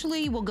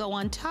actually will go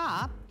on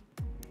top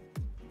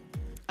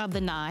of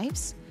the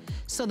knives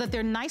so that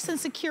they're nice and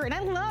secure. And I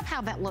love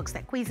how that looks,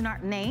 that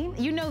Cuisinart name.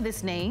 You know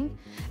this name,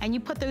 and you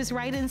put those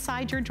right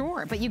inside your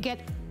drawer, but you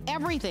get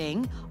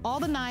everything, all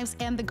the knives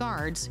and the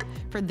guards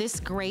for this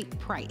great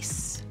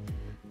price.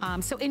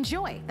 So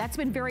enjoy. That's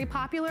been very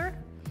popular.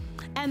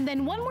 And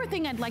then one more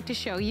thing I'd like to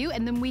show you,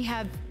 and then we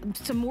have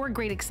some more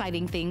great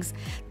exciting things.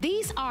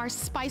 These are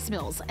spice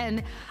mills,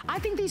 and I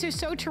think these are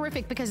so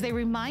terrific because they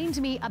remind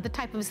me of the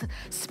type of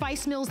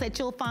spice mills that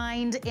you'll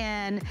find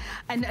in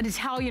an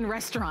Italian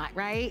restaurant,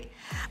 right?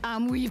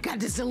 Where you've got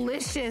this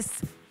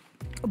delicious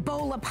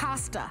bowl of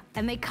pasta,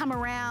 and they come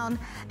around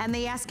and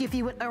they ask you if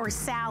you would, or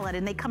salad,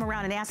 and they come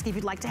around and ask you if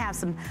you'd like to have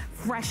some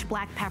fresh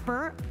black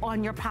pepper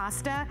on your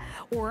pasta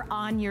or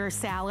on your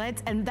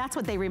salads, and that's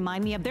what they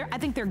remind me of. I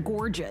think they're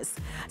gorgeous.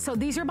 So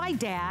these are by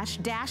Dash.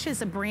 Dash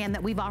is a brand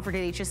that we've offered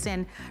at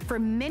HSN for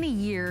many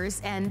years,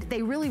 and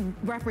they really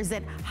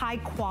represent high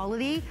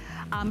quality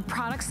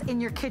products in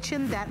your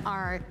kitchen that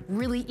are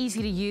really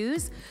easy to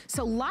use.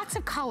 So lots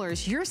of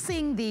colors. You're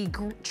seeing the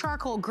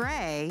charcoal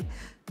gray.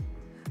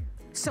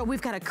 So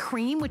we've got a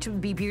cream, which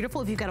would be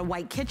beautiful if you've got a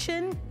white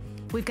kitchen.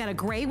 We've got a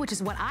gray, which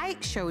is what I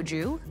showed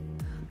you.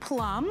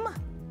 Plum.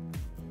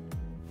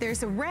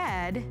 There's a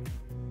red.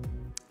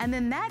 And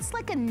then that's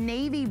like a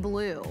navy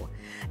blue.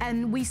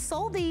 And we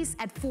sold these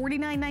at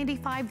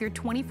 $49.95. They're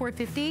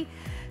 $24.50.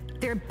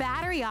 They're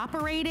battery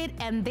operated,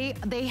 and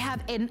they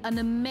have an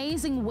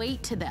amazing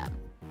weight to them.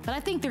 But I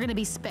think they're gonna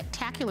be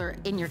spectacular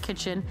in your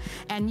kitchen,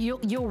 and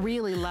you'll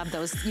really love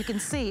those. You can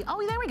see,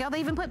 oh, there we go, they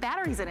even put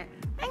batteries in it.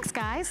 Thanks,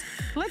 guys.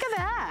 Look at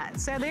that.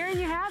 So there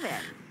you have it.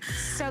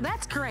 So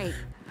that's great.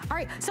 All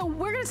right, so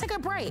we're gonna take a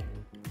break.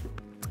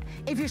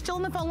 If you're still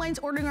on the phone lines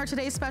ordering our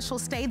today's special,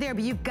 stay there,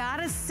 but you've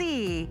gotta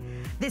see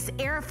this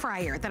air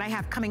fryer that I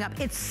have coming up.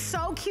 It's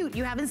so cute.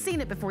 You haven't seen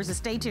it before, so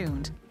stay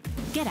tuned.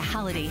 Get a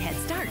holiday head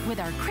start with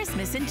our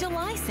Christmas in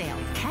July sale.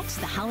 Catch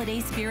the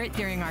holiday spirit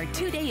during our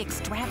 2-day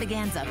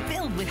extravaganza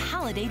filled with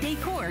holiday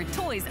decor,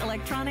 toys,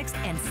 electronics,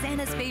 and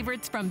Santa's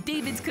favorites from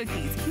David's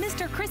Cookies,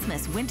 Mr.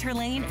 Christmas, Winter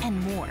Lane, and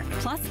more.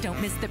 Plus,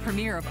 don't miss the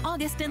premiere of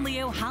August and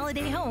Leo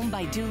Holiday Home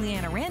by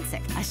Juliana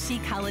Rancic, a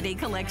chic holiday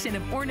collection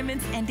of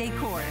ornaments and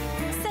decor.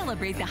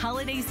 Celebrate the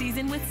holiday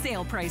season with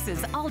sale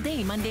prices all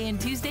day Monday and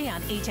Tuesday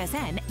on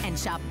HSN, and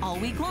shop all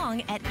week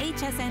long at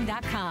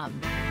hsn.com.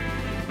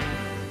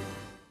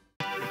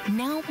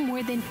 Now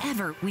more than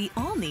ever, we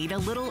all need a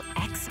little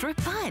extra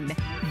fun.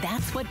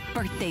 That's what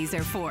birthdays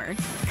are for.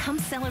 Come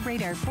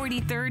celebrate our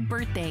 43rd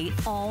birthday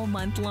all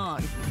month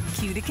long.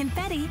 Cue to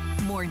confetti,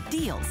 more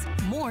deals,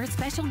 more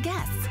special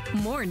guests,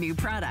 more new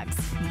products,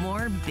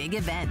 more big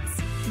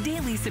events,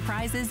 daily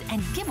surprises,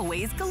 and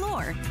giveaways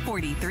galore,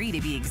 43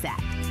 to be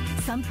exact.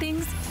 Some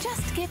things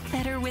just get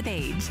better with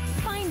age.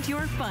 Find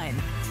your fun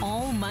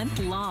all month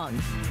long.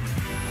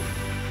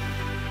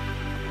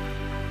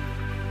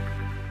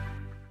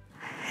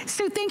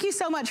 So thank you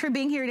so much for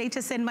being here at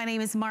HSN. My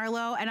name is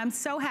Marlo, and I'm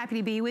so happy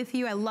to be with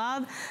you. I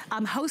love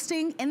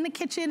hosting in the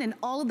kitchen and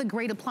all of the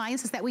great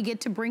appliances that we get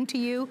to bring to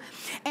you.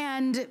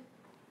 And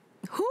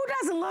who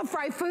doesn't love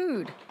fried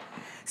food?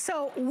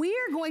 So we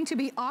are going to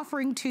be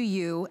offering to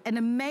you an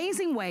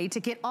amazing way to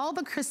get all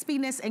the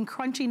crispiness and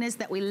crunchiness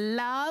that we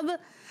love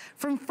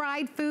from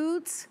fried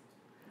foods,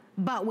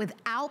 but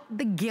without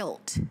the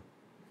guilt,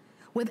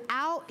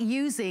 without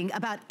using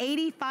about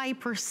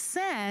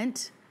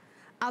 85%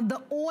 of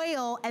the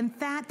oil and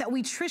fat that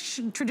we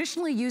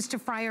traditionally use to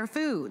fry our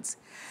foods.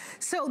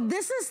 So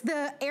this is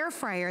the air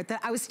fryer that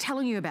I was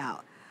telling you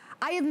about.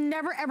 I have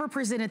never ever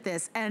presented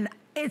this, and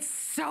it's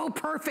so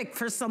perfect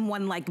for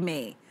someone like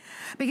me.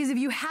 Because if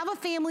you have a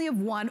family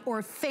of one or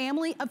a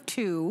family of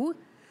two,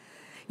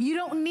 you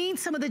don't need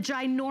some of the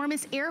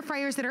ginormous air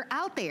fryers that are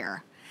out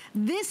there.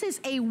 This is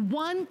a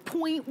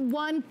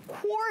 1.1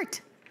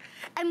 quart.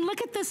 And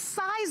look at the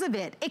size of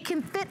it. It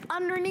can fit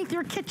underneath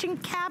your kitchen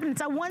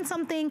cabinets. I want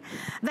something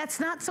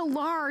that's not so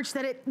large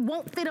that it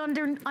won't fit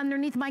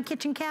underneath my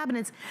kitchen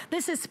cabinets.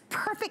 This is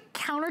perfect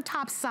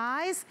countertop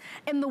size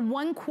in the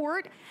 1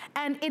 quart,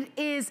 and it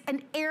is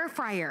an air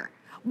fryer.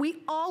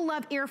 We all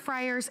love air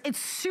fryers. It's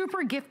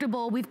super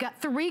giftable. We've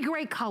got 3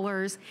 great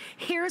colors.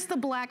 Here's the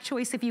black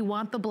choice if you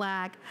want the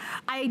black.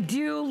 I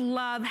do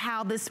love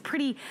how this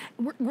pretty,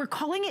 we're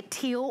calling it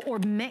teal or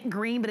mint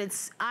green, but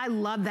I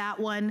love that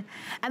one.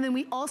 And then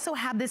we also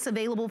have this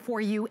available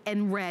for you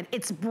in red.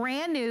 It's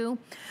brand new.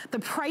 The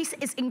price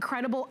is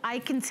incredible. I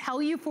can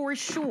tell you for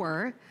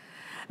sure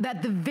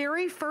that the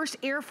very first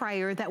air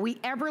fryer that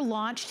we ever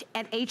launched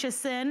at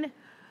HSN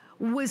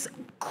was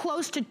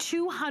close to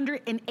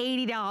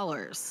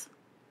 $280.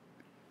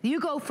 You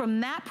go from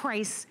that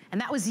price,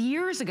 and that was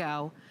years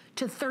ago,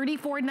 to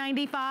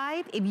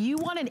 $34.95. If you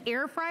want an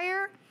air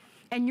fryer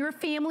and your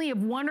family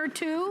of 1 or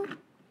 2,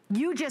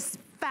 you just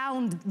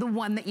found the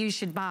one that you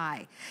should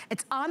buy.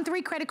 It's on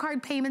 3 credit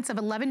card payments of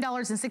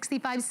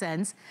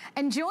 $11.65.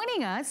 And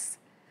joining us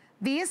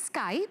via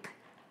Skype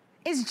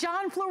is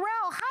John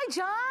Florell. Hi,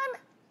 John.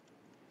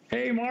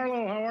 Hey,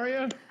 Marlo, how are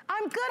you?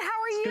 I'm good,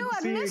 how are you?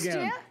 I missed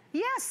you.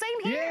 Yeah, same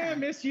here. Yeah, I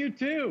miss you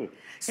too.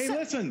 Hey,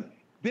 listen,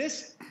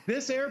 this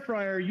air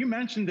fryer, you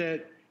mentioned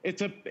it.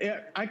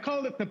 I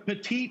call it the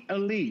petite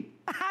elite.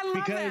 I love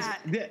because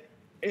that.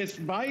 It's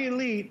by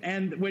Elite,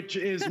 and which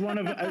is one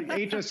of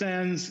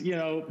HSN's,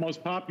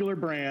 most popular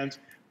brands.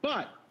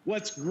 But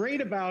what's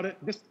great about it,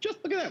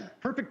 just look at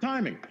that, perfect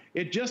timing.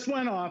 It just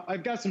went off.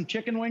 I've got some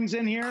chicken wings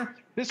in here.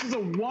 This is a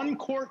 1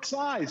 quart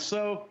size.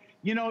 So,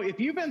 if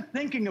you've been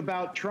thinking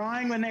about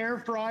trying an air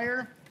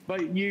fryer,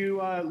 but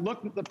you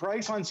look at the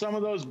price on some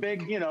of those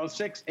big,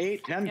 6,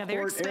 8, 10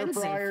 quart air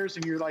fryers,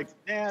 and you're like,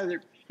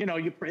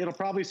 it'll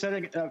probably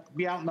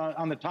be out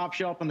on the top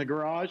shelf in the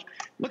garage.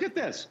 Look at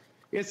this.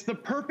 It's the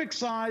perfect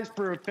size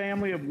for a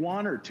family of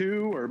 1 or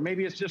 2, or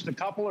maybe it's just a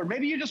couple, or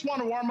maybe you just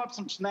want to warm up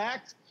some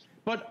snacks,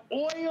 but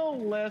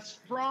oil-less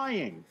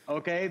frying,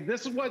 okay?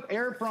 This is what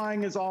air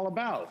frying is all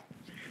about.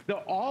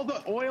 All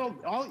the oil,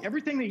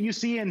 everything that you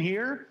see in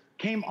here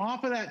came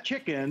off of that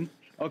chicken,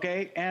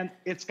 okay? And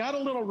it's got a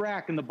little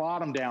rack in the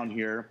bottom down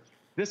here.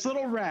 This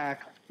little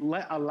rack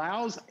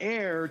allows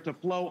air to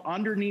flow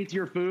underneath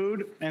your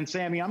food. And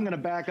Sammy, I'm going to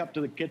back up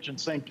to the kitchen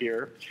sink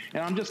here,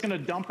 and I'm just going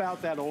to dump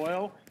out that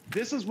oil.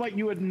 This is what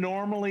you would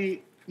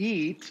normally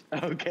eat,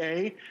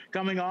 okay,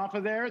 coming off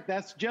of there.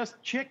 That's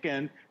just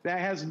chicken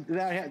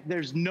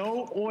there's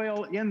no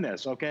oil in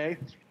this, okay?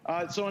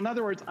 So in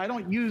other words, I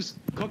don't use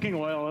cooking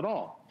oil at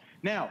all.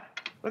 Now,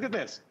 look at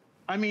this.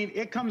 I mean,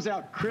 it comes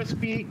out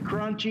crispy,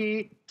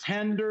 crunchy,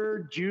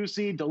 tender,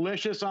 juicy,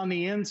 delicious on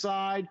the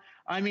inside.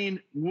 I mean,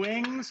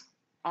 wings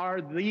are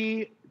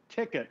the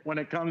ticket when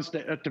it comes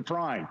to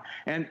frying.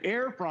 And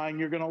air frying,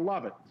 you're going to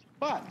love it.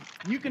 But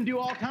you can do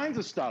all kinds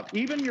of stuff,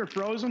 even your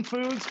frozen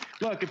foods.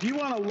 Look, if you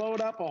want to load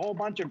up a whole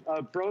bunch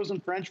of frozen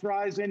French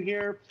fries in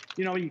here,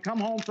 you come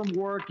home from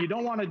work, you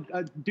don't want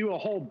to do a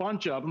whole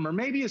bunch of them, or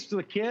maybe it's to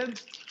the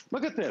kids.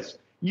 Look at this.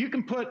 You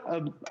can put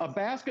a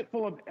basket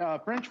full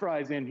of French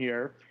fries in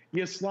here.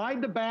 You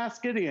slide the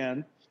basket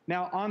in.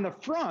 Now, on the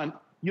front,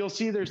 you'll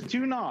see there's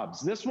 2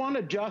 knobs. This one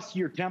adjusts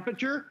your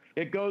temperature.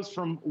 It goes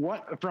from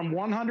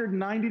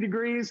 190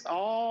 degrees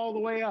all the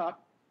way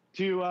up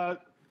to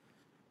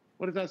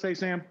what does that say,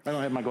 Sam? I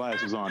don't have my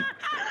glasses on.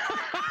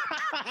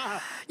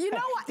 You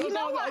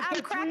know what? I'm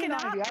cracking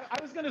up.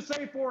 I was going to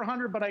say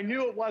 400, but I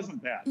knew it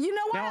wasn't that. You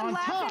know why I'm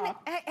laughing?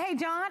 Hey,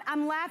 John,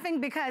 I'm laughing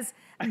because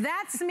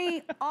that's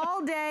me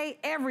all day,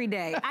 every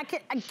day. I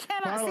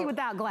cannot see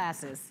without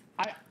glasses.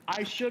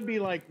 I should be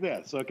like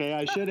this, okay?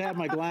 I should have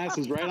my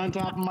glasses right on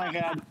top of my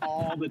head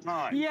all the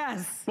time.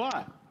 Yes.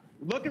 But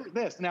look at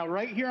this. Now,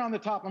 right here on the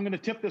top, I'm going to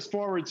tip this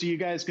forward so you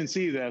guys can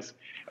see this.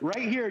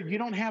 Right here, you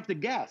don't have to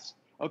guess.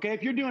 Okay,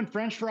 if you're doing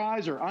French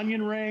fries or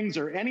onion rings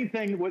or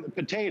anything with a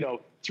potato,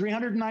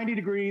 390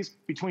 degrees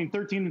between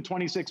 13 and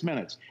 26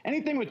 minutes.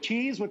 Anything with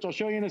cheese, which I'll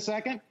show you in a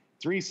second,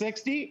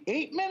 360,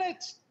 8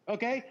 minutes.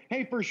 Okay,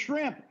 hey, for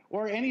shrimp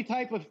or any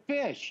type of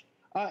fish,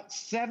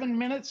 7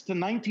 minutes to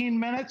 19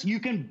 minutes. You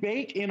can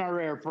bake in our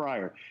air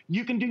fryer.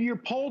 You can do your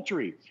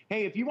poultry.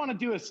 Hey, if you want to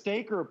do a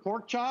steak or a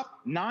pork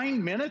chop,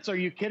 9 minutes. Are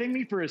you kidding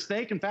me for a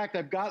steak? In fact,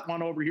 I've got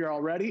one over here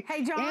already.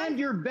 Hey, John. And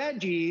your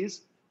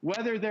veggies,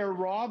 whether they're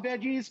raw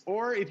veggies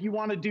or if you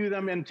want to do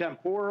them in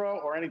tempura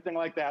or anything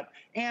like that,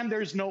 and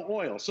there's no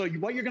oil. So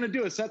what you're going to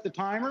do is set the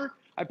timer.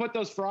 I put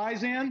those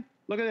fries in.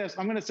 Look at this.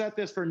 I'm going to set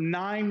this for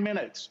 9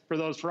 minutes for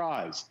those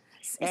fries.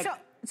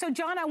 So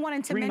John, I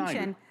wanted to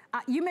mention,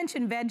 you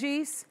mentioned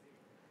veggies,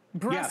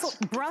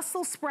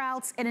 Brussels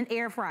sprouts in an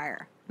air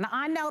fryer. Now,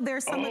 I know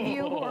there's some of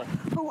you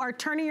who are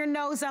turning your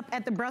nose up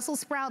at the Brussels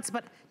sprouts,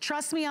 but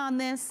trust me on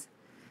this.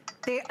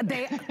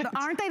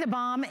 Aren't they the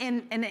bomb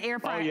in the air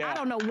fryer? Oh, yeah. I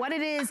don't know what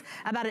it is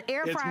about an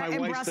air fryer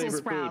and Brussels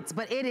sprouts,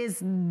 but it is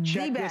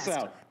the best. This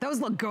out. Those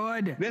look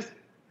good.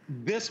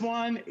 This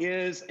one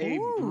is a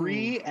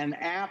brie and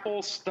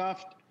apple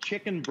stuffed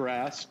chicken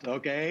breast,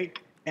 okay?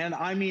 And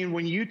I mean,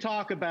 when you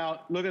talk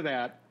about, look at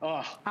that.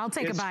 Oh, I'll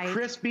take a bite. It's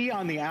crispy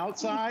on the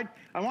outside.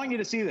 I want you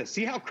to see this.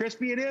 See how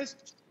crispy it is?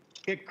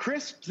 It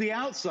crisps the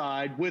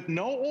outside with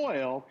no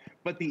oil,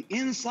 but the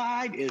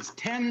inside is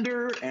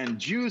tender and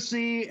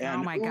juicy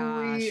and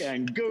ooey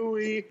and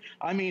gooey.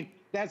 I mean,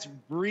 that's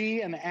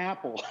brie and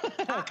apple.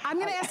 I'm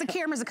going to ask the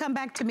cameras to come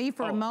back to me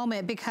for a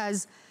moment,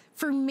 because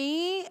for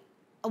me,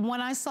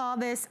 when I saw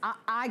this,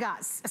 I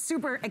got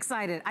super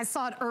excited. I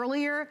saw it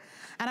earlier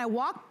and I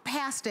walked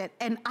past it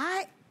and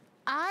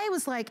I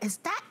was like, is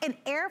that an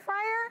air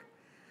fryer?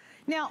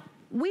 Now,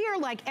 we are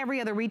like every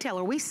other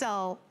retailer. We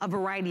sell a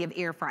variety of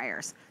air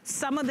fryers.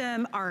 Some of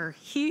them are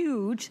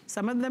huge.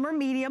 Some of them are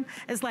medium.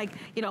 It's like,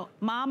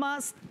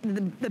 mama,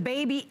 the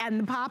baby,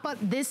 and the papa.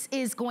 This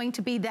is going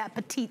to be that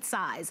petite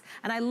size.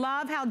 And I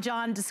love how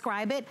John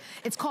described it.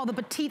 It's called the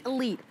Petite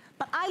Elite.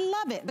 But I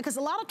love it because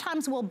a lot of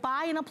times we'll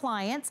buy an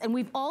appliance, and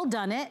we've all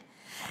done it,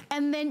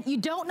 and then you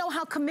don't know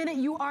how committed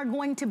you are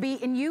going to be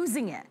in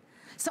using it.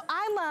 So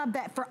I love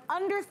that for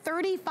under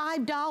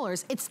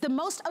 $35, it's the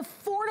most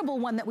affordable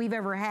one that we've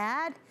ever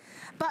had.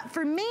 But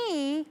for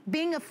me,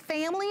 being a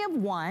family of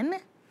one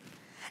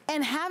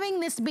and having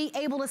this be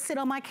able to sit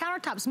on my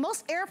countertops,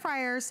 most air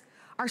fryers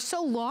are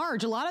so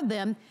large, a lot of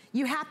them,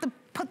 you have to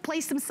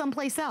place them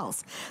someplace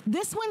else.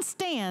 This one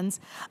stands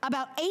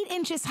about 8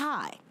 inches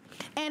high.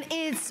 And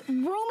it's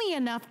roomy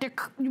enough to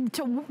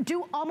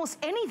do almost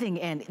anything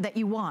in that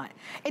you want.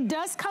 It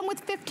does come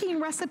with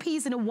 15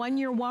 recipes and a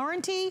 1-year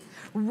warranty.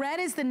 Red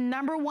is the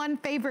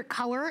 #1 favorite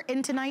color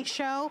in tonight's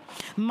show.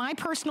 My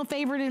personal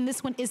favorite in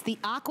this one is the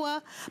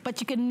aqua, but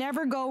you can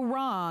never go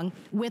wrong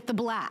with the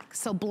black.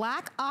 So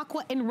black,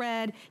 aqua, and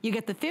red, you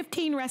get the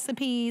 15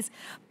 recipes,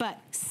 but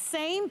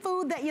same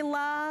food that you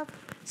love,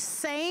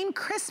 same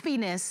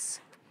crispiness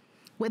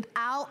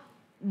without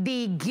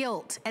the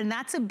guilt, and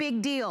that's a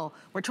big deal.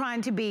 We're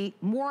trying to be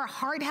more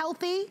heart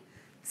healthy.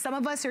 Some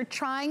of us are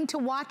trying to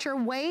watch our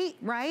weight,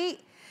 right?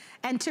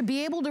 And to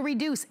be able to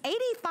reduce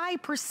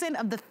 85%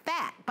 of the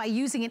fat by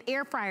using an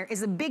air fryer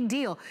is a big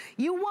deal.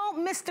 You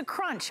won't miss the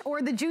crunch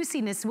or the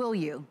juiciness, will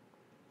you?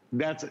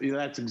 That's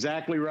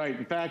exactly right.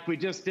 In fact, we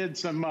just did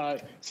some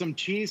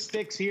cheese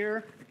sticks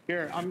here.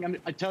 Here,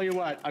 I tell you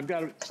what, I've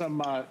got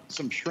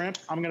some shrimp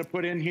I'm gonna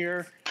put in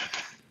here.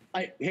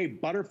 Hey,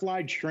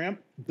 butterflied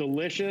shrimp,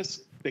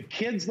 delicious. The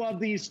kids love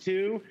these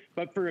too,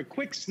 but for a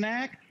quick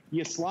snack,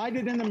 you slide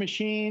it in the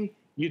machine,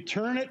 you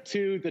turn it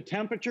to the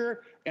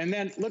temperature, and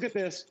then look at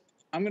this.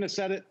 I'm gonna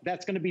set it,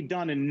 that's gonna be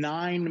done in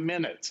 9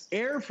 minutes.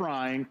 Air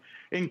frying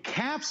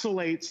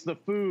encapsulates the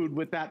food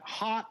with that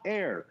hot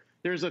air.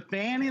 There's a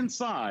fan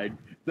inside.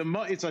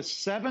 It's a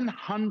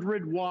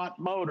 700-watt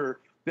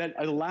motor that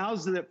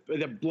allows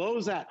that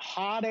blows that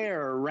hot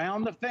air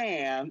around the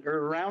fan or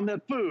around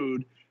the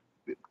food,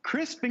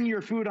 crisping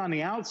your food on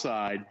the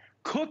outside,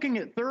 cooking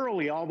it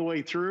thoroughly all the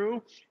way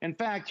through. In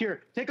fact,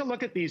 here, take a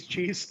look at these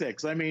cheese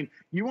sticks. I mean,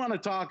 you want to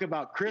talk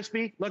about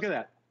crispy? Look at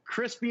that.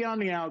 Crispy on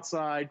the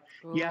outside,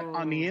 yet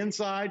on the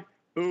inside,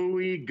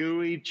 ooey,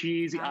 gooey,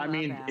 cheesy. I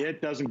mean,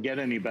 it doesn't get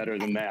any better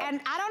than that. And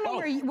I don't know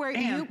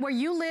where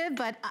you live,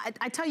 but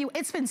I tell you,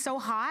 it's been so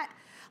hot.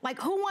 Like,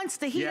 who wants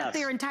to heat up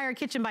their entire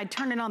kitchen by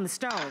turning on the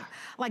stove?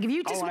 Like, if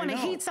you just want to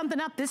heat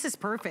something up, this is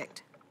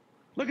perfect.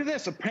 Look at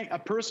this, a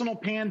personal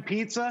pan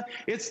pizza.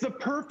 It's the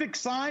perfect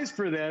size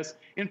for this.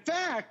 In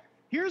fact,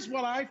 here's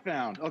what I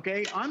found,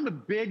 okay? I'm a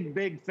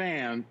big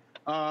fan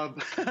of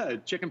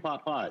chicken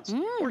pot pies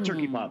or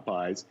turkey pot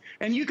pies.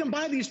 And you can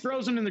buy these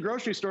frozen in the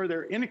grocery store.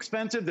 They're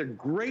inexpensive. They're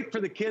great for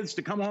the kids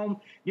to come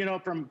home, you know,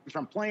 from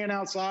playing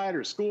outside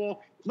or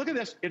school. Look at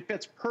this. It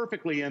fits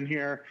perfectly in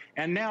here.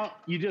 And now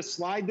you just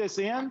slide this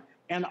in.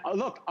 And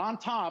look, on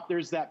top,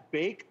 there's that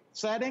bake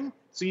setting.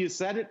 So you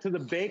set it to the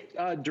bake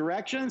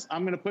directions.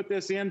 I'm going to put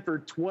this in for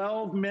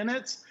 12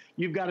 minutes.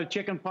 You've got a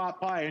chicken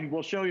pot pie, and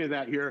we'll show you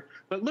that here.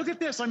 But look at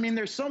this. I mean,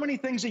 there's so many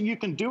things that you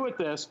can do with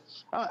this.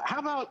 How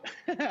about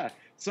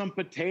some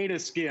potato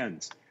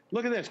skins?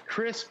 Look at this,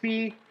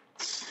 crispy,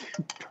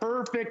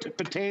 perfect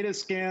potato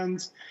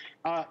skins.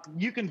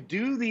 You can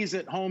do these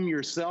at home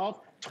yourself.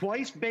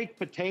 Twice baked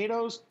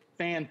potatoes,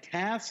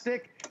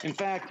 fantastic. In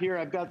fact, here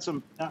I've got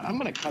some, I'm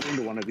going to cut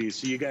into one of these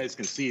so you guys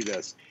can see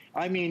this.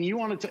 I mean, you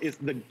want to,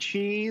 the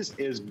cheese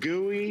is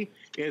gooey.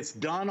 It's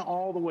done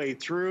all the way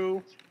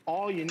through.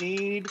 All you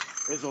need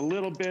is a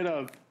little bit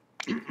of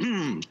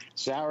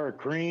sour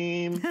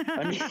cream.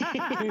 I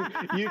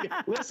mean,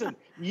 listen,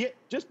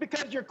 just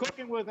because you're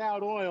cooking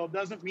without oil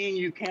doesn't mean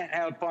you can't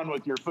have fun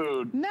with your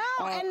food. No,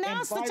 and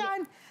now's the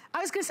time,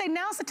 I was going to say,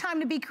 now's the time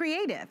to be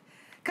creative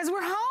because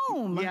we're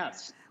home.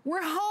 Yes.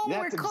 We're home,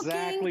 we're cooking. That's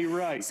exactly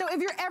right. So if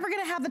you're ever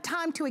gonna have the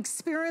time to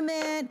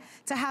experiment,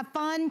 to have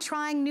fun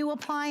trying new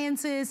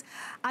appliances,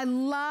 I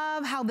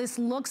love how this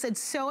looks.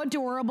 It's so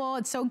adorable,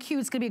 it's so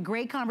cute. It's gonna be a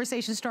great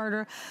conversation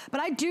starter.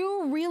 But I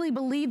do really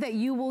believe that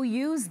you will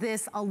use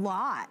this a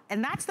lot.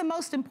 And that's the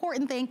most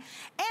important thing.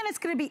 And it's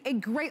gonna be a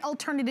great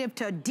alternative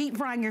to deep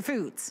frying your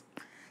foods.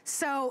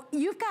 So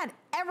you've got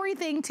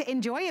everything to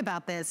enjoy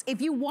about this.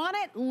 If you want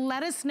it,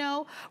 let us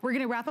know. We're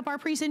gonna wrap up our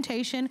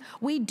presentation.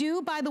 We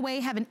do, by the way,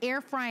 have an air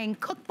frying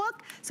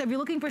cookbook. So if you're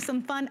looking for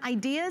some fun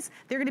ideas,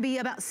 there are gonna be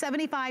about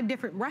 75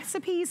 different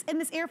recipes in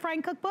this air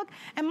frying cookbook,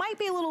 and might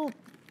be a little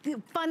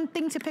fun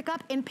thing to pick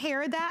up and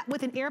pair that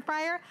with an air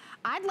fryer.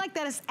 I'd like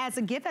that as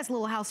a gift, as a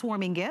little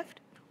housewarming gift,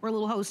 or a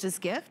little hostess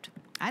gift.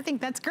 I think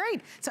that's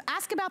great. So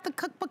ask about the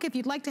cookbook if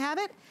you'd like to have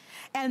it.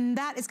 And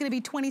that is gonna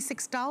be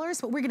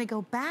 $26, but we're gonna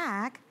go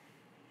back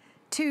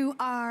to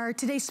our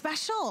today's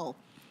special.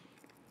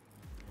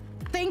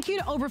 Thank you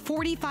to over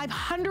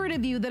 4,500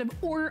 of you that have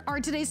ordered our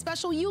today's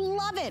special. You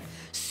love it,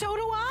 so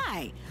do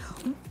I.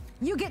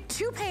 You get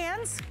 2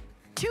 pans,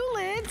 2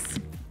 lids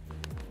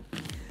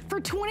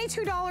for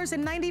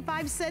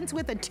 $22.95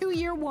 with a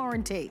 2-year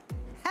warranty.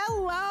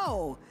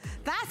 Hello,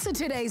 that's a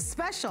today's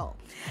special.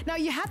 Now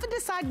you have to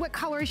decide what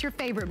color is your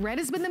favorite. Red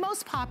has been the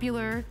most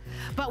popular,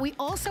 but we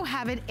also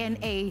have it in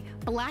a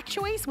black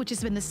choice, which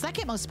has been the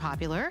second most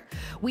popular.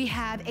 We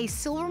have a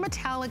silver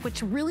metallic,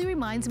 which really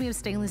reminds me of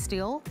stainless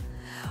steel.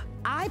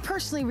 I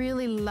personally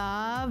really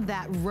love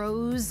that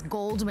rose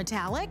gold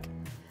metallic,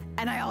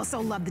 and I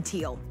also love the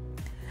teal.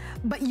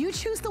 But you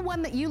choose the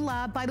one that you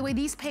love. By the way,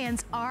 these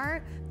pans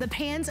are, the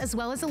pans as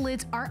well as the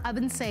lids are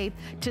oven safe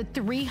to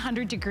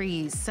 300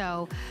 degrees.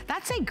 So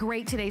that's a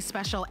great today's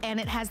special, and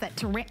it has that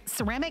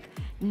ceramic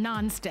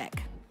nonstick.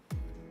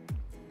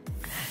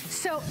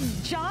 So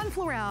John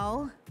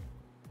Florell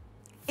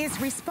is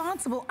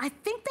responsible. I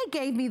think they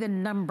gave me the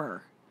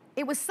number.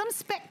 It was some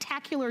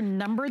spectacular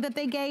number that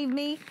they gave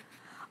me.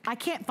 I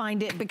can't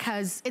find it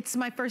because it's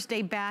my first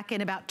day back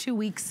in about 2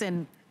 weeks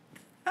and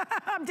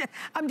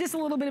I'm just a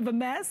little bit of a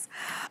mess.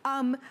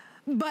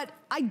 But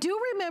I do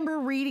remember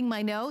reading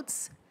my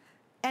notes,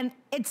 and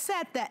it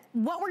said that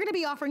what we're gonna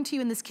be offering to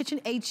you in this Kitchen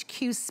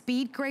HQ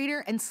speed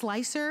grater and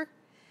slicer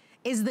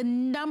is the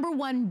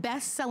 #1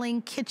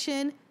 best-selling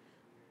kitchen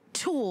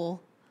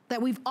tool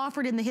that we've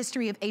offered in the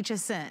history of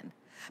HSN.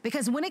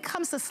 Because when it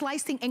comes to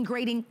slicing and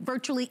grating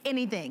virtually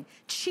anything,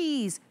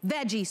 cheese,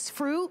 veggies,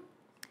 fruit,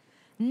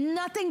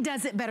 nothing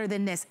does it better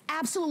than this.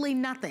 Absolutely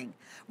nothing.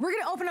 We're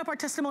gonna open up our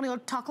testimonial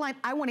talk line.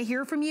 I wanna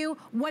hear from you.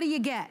 What do you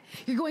get?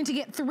 You're going to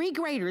get 3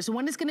 graters.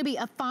 One is gonna be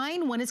a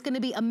fine, one is gonna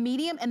be a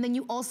medium, and then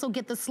you also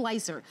get the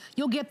slicer.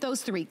 You'll get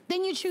those 3.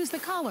 Then you choose the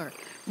color.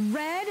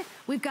 Red,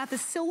 we've got the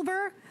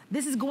silver.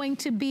 This is going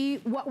to be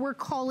what we're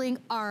calling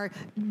our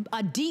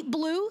deep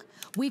blue.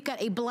 We've got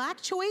a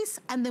black choice,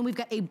 and then we've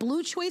got a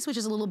blue choice, which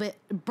is a little bit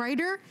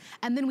brighter,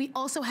 and then we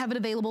also have it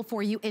available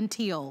for you in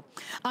teal.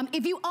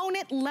 If you own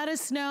it, let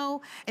us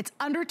know. It's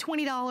under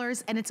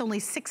 $20, and it's only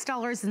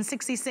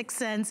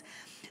 $6.66.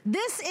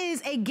 This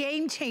is a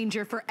game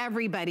changer for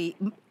everybody,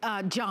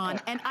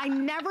 John, and I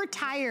never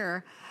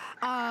tire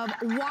of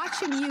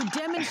watching you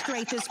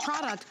demonstrate this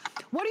product.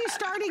 What are you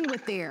starting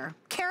with there?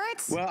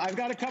 Carrots? Well, I've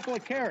got a couple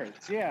of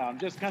carrots. Yeah, I'm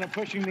just kind of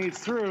pushing these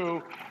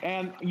through,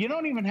 and you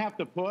don't even have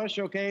to push,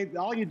 okay?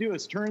 All you do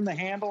is turn the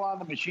handle on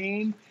the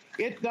machine.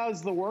 It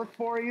does the work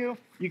for you.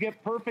 You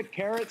get perfect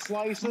carrot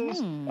slices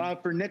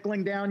for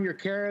nickeling down your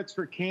carrots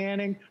for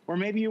canning, or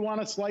maybe you want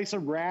to slice a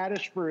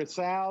radish for a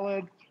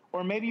salad,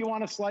 or maybe you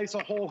want to slice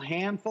a whole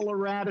handful of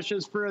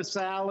radishes for a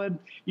salad.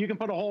 You can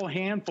put a whole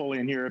handful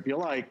in here if you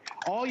like.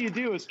 All you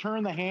do is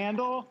turn the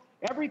handle.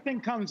 Everything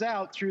comes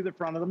out through the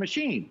front of the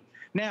machine.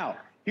 Now,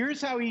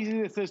 here's how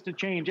easy this is to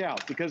change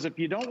out, because if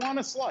you don't want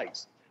to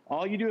slice,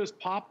 all you do is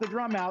pop the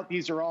drum out.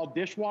 These are all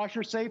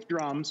dishwasher safe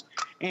drums.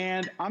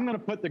 And I'm going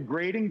to put the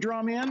grating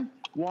drum in.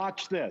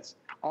 Watch this.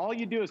 All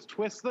you do is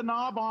twist the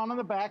knob on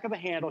the back of the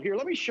handle. Here,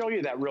 let me show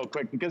you that real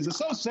quick because it's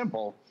so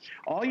simple.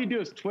 All you do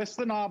is twist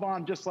the knob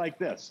on just like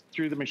this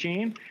through the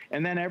machine,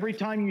 and then every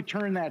time you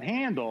turn that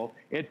handle,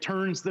 it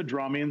turns the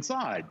drum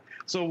inside.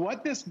 So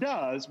what this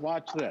does,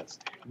 watch this,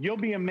 you'll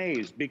be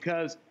amazed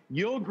because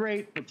you'll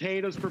grate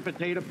potatoes for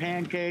potato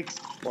pancakes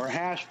or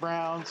hash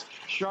browns,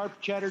 sharp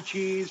cheddar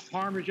cheese,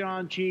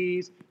 Parmesan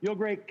cheese. You'll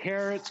grate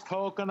carrots,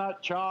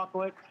 coconut,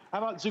 chocolate. How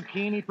about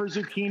zucchini for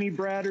zucchini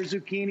bread or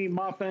zucchini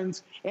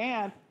muffins?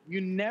 And you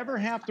never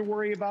have to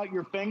worry about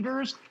your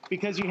fingers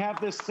because you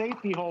have this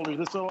safety holder,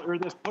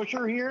 this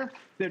pusher here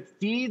that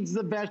feeds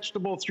the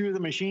vegetable through the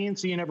machine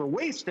so you never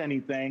waste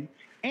anything.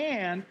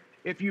 And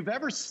if you've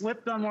ever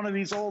slipped on one of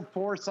these old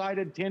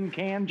 4-sided tin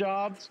can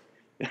jobs,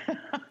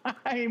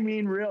 I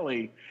mean,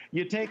 really,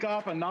 you take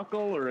off a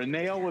knuckle or a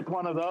nail with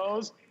one of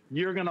those,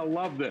 you're gonna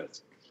love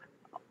this.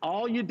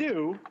 All you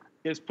do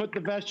is put the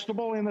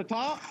vegetable in the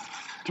top,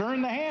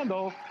 turn the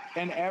handle,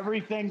 and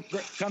everything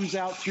comes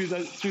out through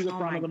the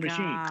front of the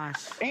machine.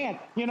 And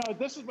you know,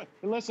 this is what,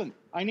 listen,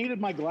 I needed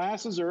my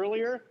glasses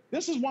earlier.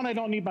 This is one I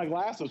don't need my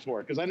glasses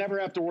for because I never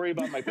have to worry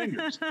about my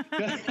fingers.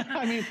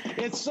 I mean,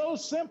 it's so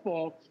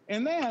simple.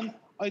 And then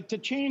to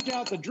change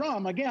out the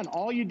drum, again,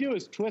 all you do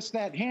is twist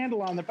that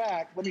handle on the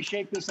back. Let me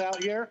shake this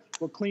out here.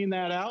 We'll clean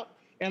that out.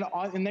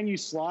 And then you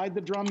slide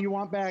the drum you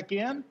want back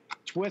in,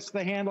 twist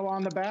the handle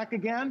on the back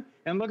again,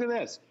 and look at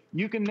this.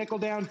 You can nickel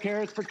down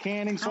carrots for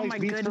canning, slice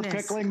beets for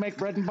pickling, make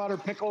bread and butter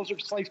pickles, or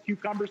slice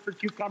cucumbers for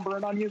cucumber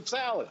and onion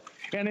salad.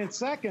 And in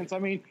seconds, I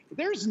mean,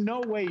 there's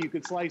no way you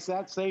could slice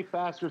that safe,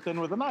 fast, or thin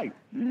with a knife.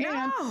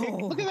 No.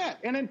 And look at that,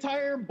 an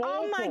entire bowl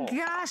Oh my full.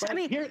 gosh, But I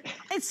mean, here,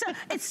 it's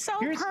so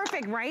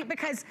perfect, right?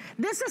 Because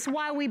this is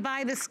why we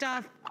buy the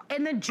stuff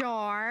in the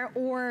jar,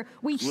 or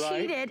we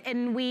sheet it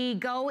and we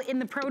go in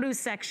the produce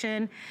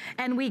section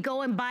and we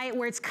go and buy it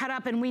where it's cut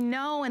up, and we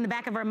know in the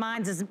back of our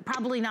minds is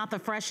probably not the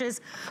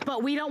freshest,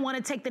 but we don't want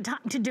to take the time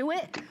to do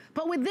it.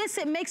 But with this,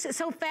 it makes it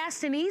so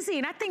fast and easy,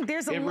 and I think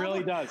there's a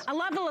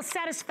level of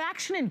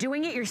satisfaction in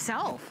doing it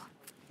yourself.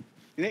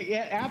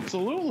 Yeah,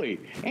 absolutely.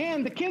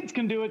 And the kids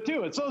can do it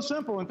too. It's so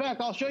simple. In fact,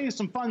 I'll show you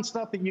some fun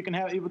stuff that you can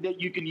have, that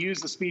you can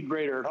use the speed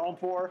grater at home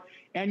for,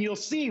 and you'll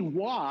see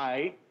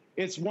why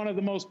it's one of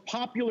the most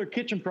popular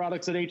kitchen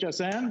products at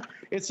HSN.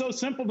 It's so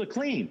simple to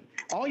clean.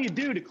 All you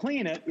do to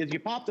clean it is you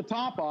pop the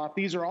top off.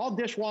 These are all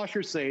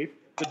dishwasher safe.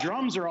 The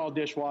drums are all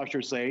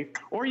dishwasher safe,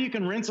 or you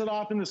can rinse it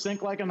off in the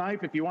sink like a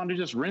knife. If you want to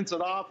just rinse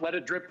it off, let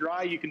it drip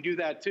dry, you can do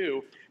that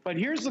too. But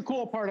here's the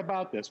cool part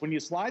about this. When you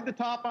slide the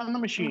top on the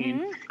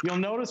machine, you'll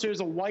notice there's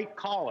a white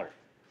collar.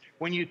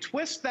 When you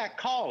twist that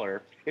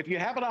collar, if you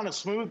have it on a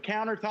smooth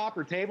countertop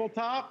or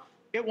tabletop,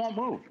 it won't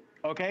move.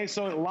 Okay,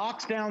 so it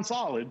locks down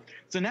solid.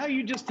 So now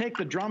you just take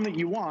the drum that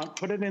you want,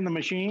 put it in the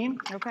machine,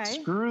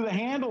 screw the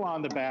handle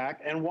on the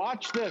back, and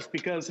watch this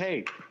because,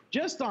 hey,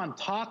 just on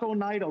taco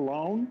night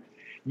alone,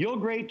 You'll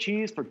grate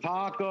cheese for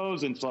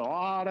tacos,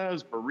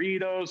 enchiladas,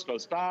 burritos,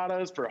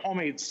 tostadas, for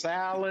homemade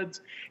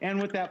salads.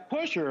 And with that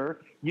pusher,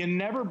 you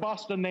never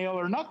bust a nail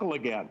or knuckle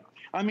again.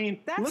 I mean,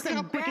 that's look the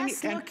how quick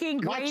best looking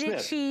grated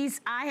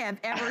cheese I have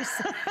ever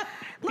seen.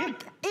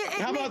 Look,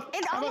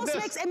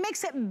 it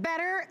makes it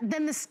better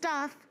than the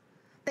stuff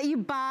that you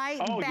buy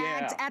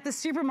bagged at the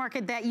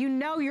supermarket that you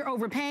know you're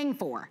overpaying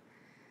for.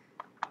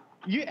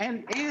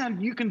 And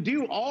you can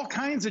do all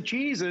kinds of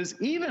cheeses,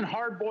 even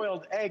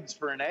hard-boiled eggs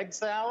for an egg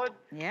salad.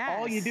 Yes.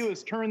 All you do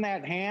is turn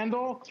that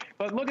handle.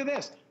 But look at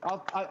this.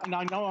 And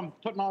I know I'm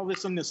putting all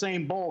this in the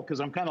same bowl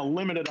because I'm kind of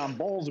limited on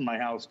bowls in my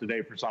house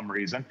today for some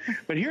reason.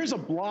 But here's a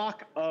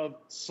block of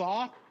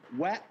soft,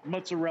 wet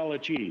mozzarella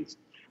cheese.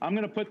 I'm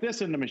going to put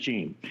this in the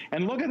machine.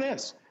 And look at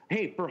this.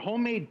 Hey, for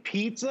homemade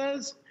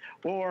pizzas,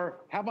 or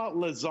how about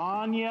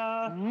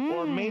lasagna,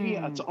 or maybe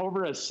it's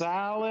over a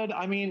salad.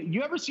 I mean,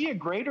 you ever see a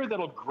grater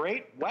that'll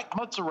grate wet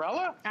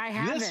mozzarella? I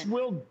haven't. This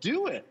will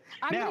do it.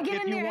 I'm going to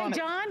get in there. Hey,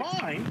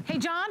 John. Hey,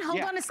 John, hold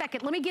on a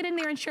second. Let me get in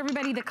there and show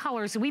everybody the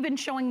colors. We've been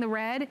showing the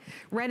red.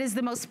 Red is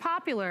the most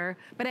popular,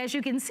 but as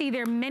you can see,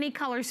 there are many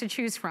colors to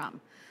choose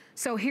from.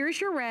 So here's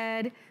your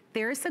red.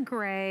 There's the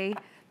gray.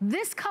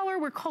 This color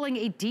we're calling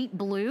a deep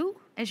blue.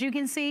 As you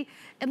can see,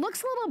 it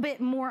looks a little bit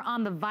more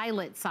on the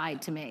violet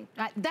side to me.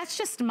 That's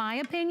just my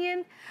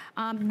opinion.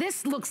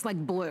 This looks like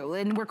blue,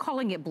 and we're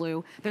calling it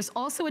blue. There's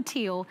also a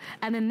teal,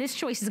 and then this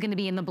choice is gonna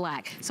be in the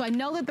black. So I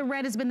know that the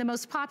red has been the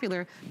most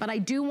popular, but I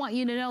do want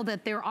you to know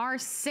that there are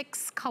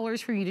 6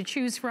 colors for you to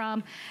choose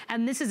from,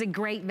 and this is a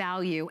great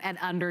value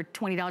at under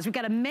 $20. We've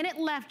got a minute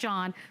left,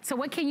 John, so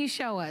what can you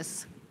show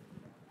us?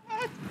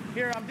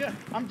 Here,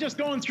 I'm just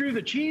going through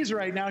the cheese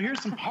right now.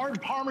 Here's some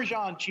hard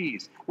Parmesan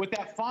cheese with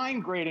that fine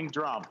grating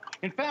drum.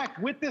 In fact,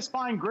 with this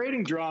fine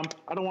grating drum,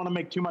 I don't want to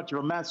make too much of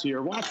a mess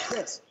here. Watch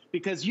this,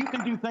 because you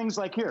can do things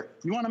like here.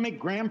 You want to make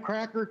graham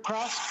cracker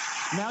crust?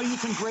 Now you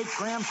can grate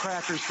graham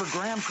crackers for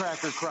graham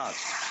cracker crust.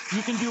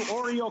 You can do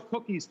Oreo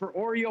cookies for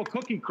Oreo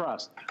cookie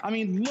crust. I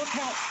mean, look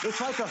how, it's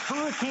like a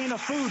hurricane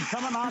of food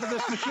coming out of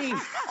this machine.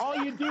 All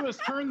you do is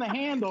turn the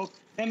handle,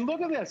 and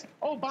look at this.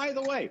 Oh, by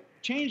the way,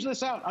 change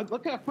this out.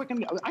 Look how quick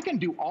I can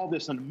do all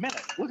this in a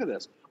minute. Look at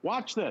this.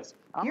 Watch this.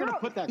 I'm going to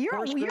put that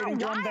coarse grating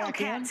drum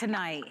back in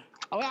tonight.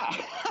 Oh, yeah.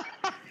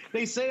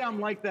 They say I'm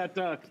like that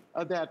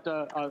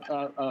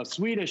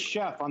Swedish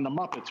chef on the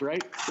Muppets,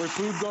 right? Where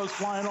food goes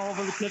flying all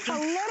over the kitchen. A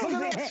little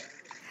bit.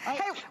 Hey,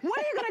 what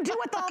are you going to do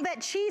with all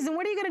that cheese, and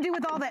what are you going to do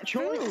with all that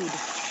food?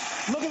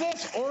 Look at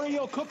this,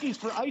 Oreo cookies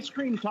for ice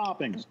cream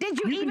toppings. Did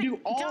you can do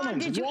almonds, John,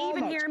 did you walnuts,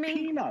 even hear me?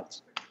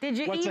 Peanuts. Did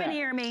you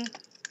hear me?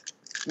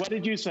 What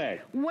did you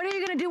say? What are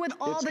you going to do with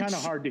all It's kind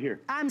of hard to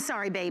hear. I'm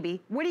sorry, baby.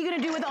 What are you going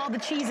to do with all the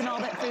cheese and all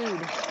that food?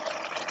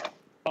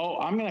 Oh,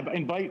 I'm going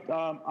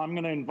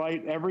to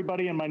invite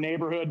everybody in my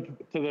neighborhood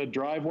to the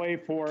driveway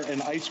for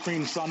an ice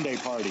cream sundae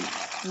party.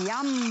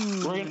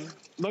 Yum.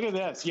 Look at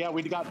this. Yeah,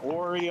 we got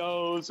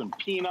Oreos and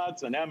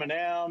peanuts and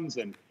M&Ms,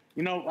 and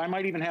you know, I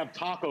might even have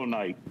taco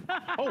night.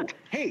 Oh,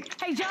 hey.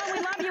 Hey, John, we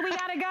love you. We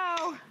got to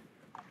go.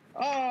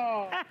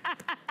 Oh.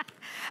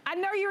 I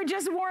know you were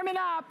just warming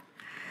up.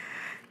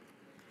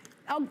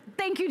 Oh,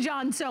 thank you,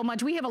 John, so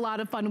much. We have a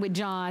lot of fun with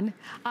John.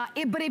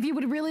 But if you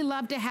would really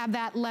love to have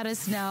that, let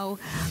us know.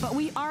 But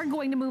we are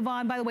going to move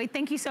on. By the way,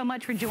 thank you so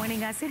much for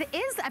joining us. It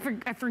is,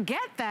 I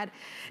forget that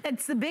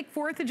it's the big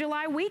 4th of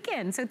July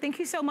weekend. So thank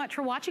you so much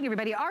for watching,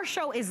 everybody. Our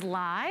show is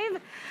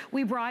live.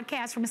 We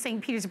broadcast from St.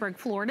 Petersburg,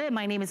 Florida.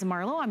 My name is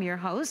Marlo. I'm your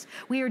host.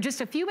 We are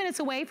just a few minutes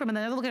away from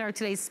another look at our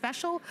today's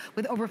special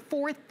with over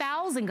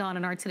 4,000 gone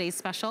in our today's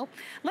special.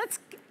 Let's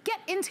get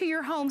into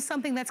your home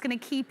something that's gonna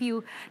keep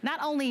you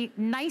not only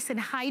nice and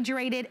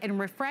hydrated and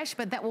refreshed,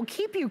 but that will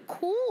keep you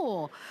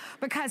cool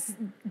because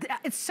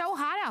it's so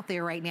hot out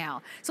there right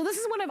now. So this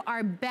is one of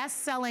our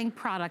best-selling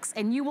products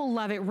and you will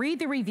love it. Read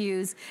the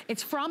reviews.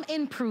 It's from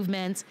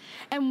Improvements.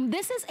 And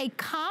this is a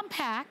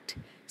compact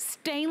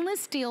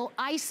stainless steel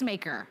ice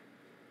maker.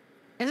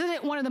 Isn't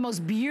it one of the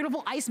most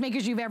beautiful ice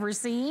makers you've ever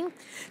seen?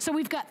 So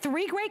we've got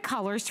 3 great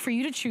colors for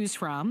you to choose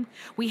from.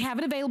 We have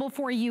it available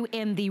for you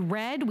in the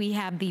red, we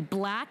have the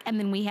black, and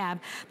then we have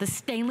the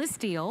stainless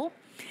steel.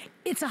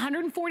 It's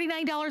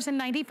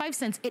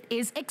 $149.95. It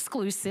is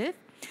exclusive.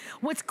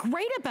 What's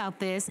great about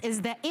this is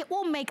that it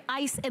will make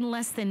ice in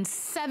less than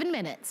 7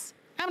 minutes.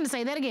 I'm gonna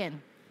say that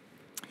again.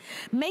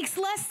 Makes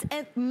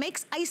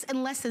ice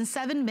in less than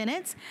 7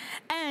 minutes,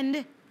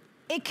 and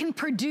it can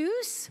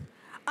produce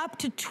up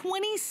to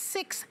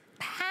 26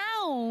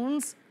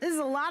 pounds. This is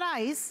a lot of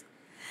ice.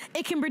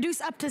 It can produce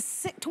up to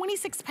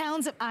 26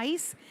 pounds of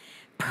ice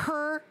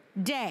per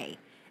day.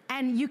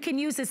 And you can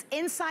use this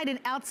inside and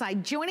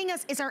outside. Joining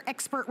us is our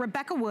expert,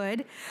 Rebecca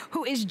Wood,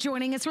 who is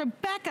joining us.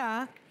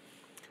 Rebecca,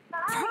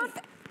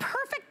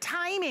 perfect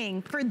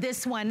timing for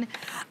this one.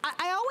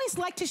 I always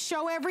like to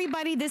show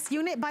everybody this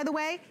unit, by the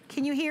way.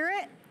 Can you hear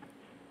it?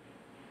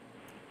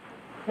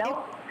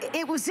 Nope.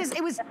 It was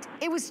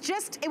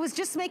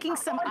just making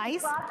some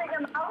ice.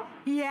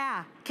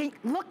 Yeah.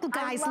 Look,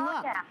 guys,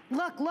 look.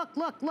 Look.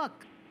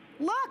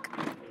 Look.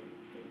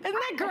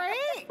 Isn't that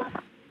great?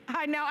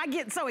 I know, I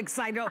get so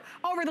excited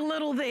over the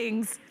little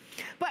things.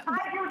 But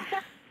I do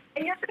too.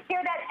 And you're going to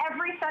hear that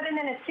every 7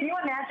 minutes. Can you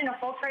imagine a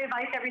full tray of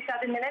ice every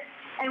 7 minutes?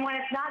 And when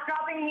it's not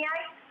dropping the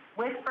ice,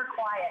 whisper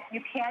quiet.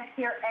 You can't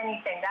hear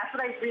anything. That's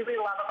what I really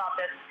love about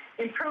this.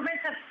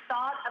 Improvements of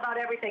thought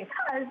about everything,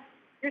 because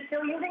you're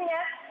still using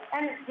this.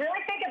 And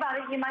really think about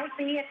it. You might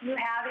be, if you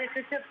have an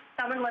assisted,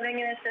 someone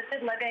living in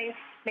assisted living,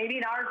 maybe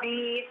an RV,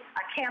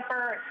 a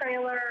camper, a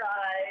trailer,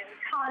 a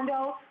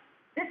condo.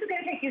 This is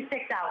going to take you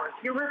 6 hours.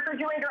 Your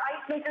refrigerator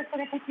ice maker is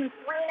going to take you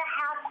 3.5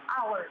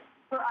 hours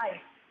for ice.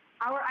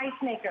 Our ice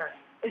maker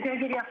is going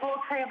to give you a full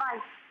tray of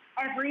ice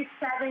every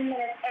 7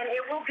 minutes, and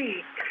it will be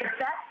the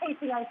best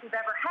tasting ice you've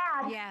ever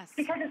had. Yes.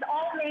 Because it's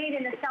all made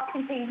in a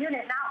self-contained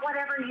unit, not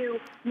whatever you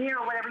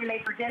mirror whatever you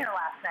made for dinner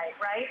last night,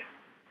 right?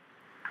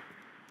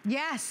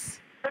 yes.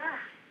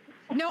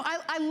 No,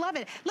 I love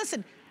it.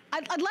 Listen,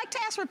 I'd like to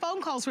ask for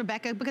phone calls,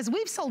 Rebecca, because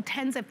we've sold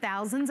tens of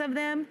thousands of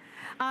them.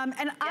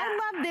 And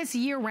I love this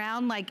year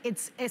round. Like,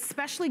 it's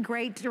especially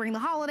great during the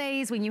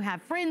holidays when you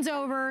have friends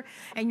over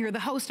and you're the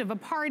host of a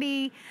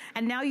party.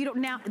 And now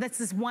that's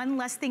this one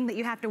less thing that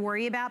you have to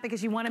worry about,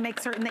 because you want to make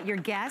certain that your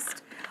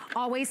guests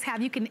always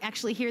have, you can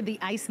actually hear the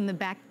ice in the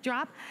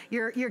backdrop.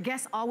 Your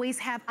guests always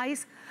have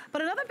ice.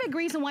 But another big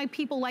reason why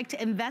people like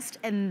to invest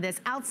in this,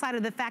 outside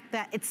of the fact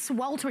that it's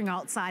sweltering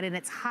outside and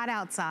it's hot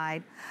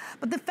outside,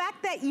 but the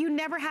fact that you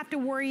never have to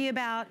worry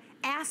about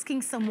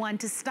asking someone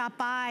to stop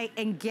by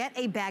and get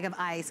a bag of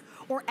ice,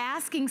 or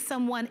asking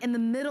someone in the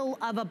middle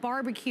of a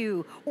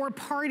barbecue or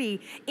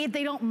party if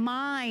they don't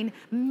mind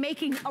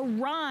making a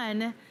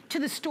run to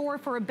the store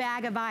for a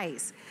bag of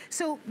ice.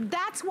 So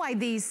that's why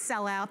these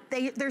sell out.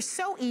 They're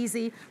so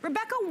easy.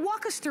 Rebecca,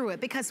 walk us through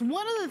it, because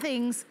one of the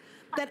things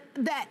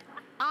that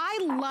I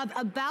love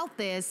about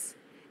this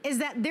is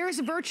that there's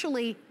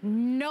virtually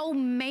no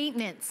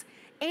maintenance,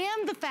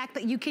 and the fact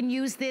that you can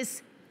use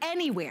this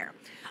anywhere.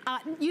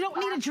 You don't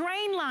need a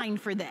drain line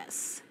for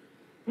this.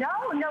 No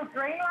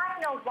drain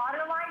line, no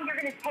water line. You're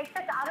going to take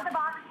this out of the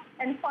box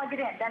and plug it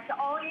in. That's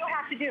all you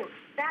have to do.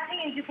 That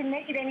means you can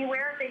make it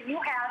anywhere that you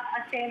have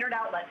a standard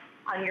outlet.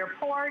 On your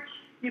porch,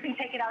 you can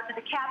take it out to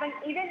the cabin,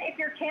 even if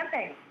you're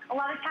camping. A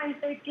lot of times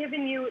they've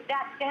given you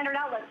that standard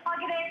outlet. Plug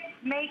it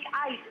in, make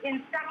ice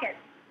in seconds.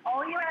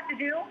 All you have to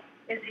do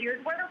is,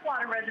 here's where the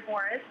water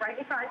reservoir is, right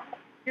in front.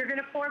 You're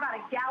going to pour about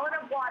a gallon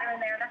of water in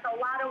there. That's a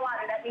lot of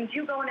water. That means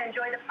you go and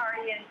enjoy the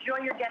party,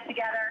 enjoy your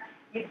get-together.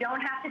 You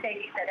don't have to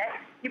babysit it.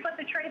 You put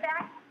the tray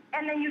back,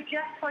 and then you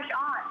just push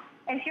on.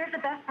 And here's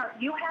the best part.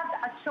 You have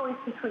a choice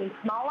between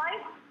small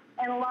ice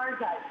and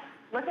large ice.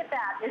 Look at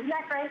that. Isn't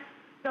that great?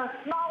 So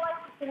small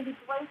ice is going to be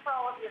great for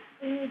all of your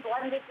tea,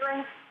 blended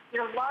drinks.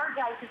 Your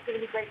large ice is going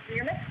to be great for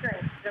your mixed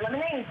drinks, your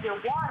lemonades, your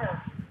water,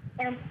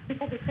 and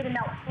because it's going to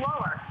melt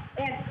slower.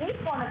 And each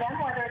one of them,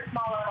 whether it's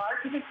small or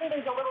large, you can see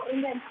there's a little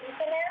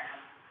indentation there.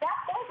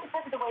 That's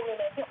because of the way we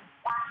make it.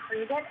 Black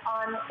freeze it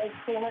on a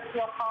stainless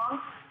steel tong,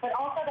 but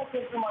also that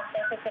gives you more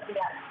surface of the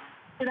ice.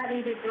 So that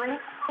means your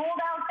drinks cool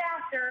down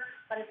faster,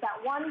 but it's that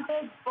one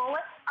big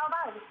bullet of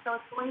ice, so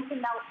it's going to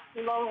melt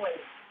slowly.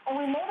 And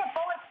we made a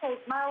bullet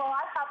shape. Marlo,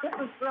 I thought this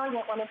was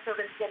brilliant when the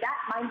service did that.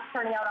 Mine's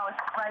turning out on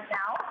right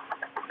now.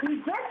 We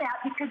did that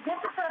because this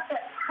is going to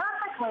fit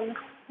perfectly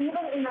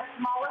even in the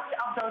smallest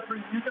of those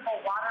reusable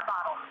water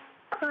bottles.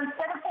 So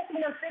instead of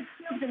taking those big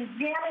cubes and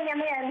jamming them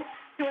in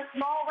to a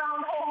small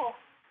round hole,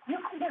 you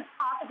can just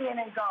pop it in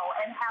and go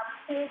and have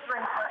cool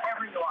drinks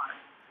wherever you are.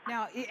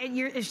 Now,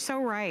 you're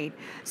so right.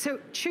 So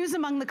choose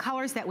among the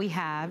colors that we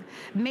have.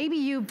 Maybe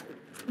you've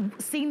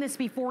seen this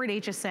before at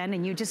HSN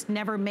and you just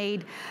never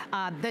made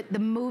the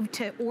move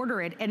to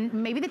order it, and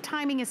maybe the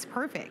timing is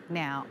perfect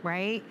now,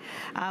 right?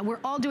 We're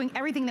all doing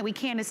everything that we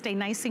can to stay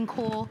nice and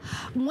cool.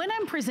 When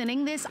I'm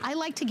presenting this, I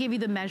like to give you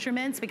the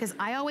measurements, because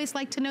I always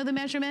like to know the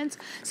measurements.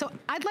 So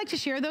I'd like to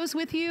share those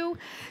with you.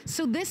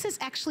 So this is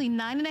actually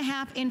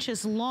 9.5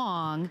 inches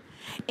long.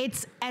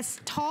 It's as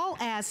tall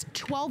as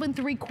 12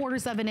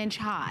 3/4 of an inch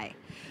high.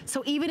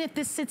 So even if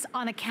this sits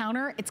on a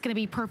counter, it's gonna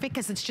be perfect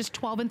because it's just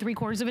 12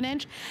 3/4 of an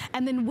inch.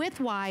 And then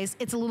width-wise,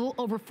 it's a little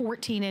over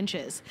 14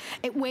 inches.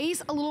 It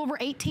weighs a little over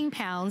 18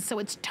 pounds, so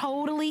it's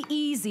totally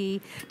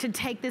easy to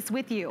take this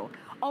with you.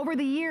 Over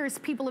the years,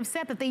 people have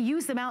said that they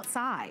use them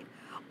outside.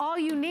 All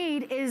you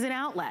need is an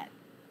outlet.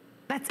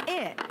 That's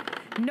it.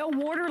 No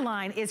water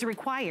line is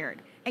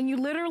required. And you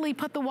literally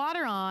put the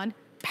water on,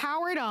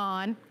 power it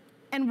on,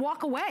 and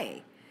walk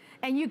away.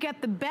 And you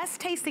get the best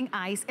tasting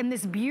ice and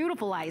this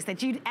beautiful ice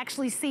that you'd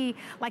actually see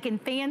like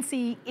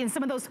in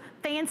some of those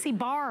fancy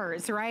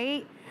bars,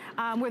 right?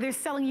 Where they're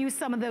selling you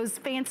some of those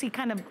fancy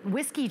kind of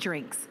whiskey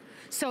drinks.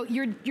 So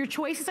your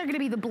choices are gonna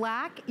be the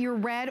black, your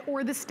red,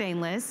 or the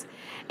stainless.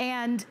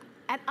 And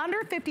at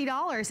under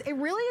 $50, it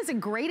really is a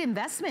great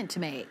investment to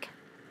make.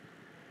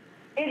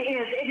 It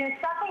is. It is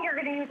something you're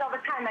going to use all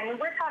the time. I mean,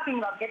 we're talking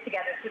about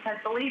get-togethers because,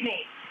 believe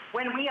me,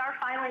 when we are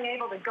finally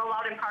able to go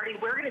out and party,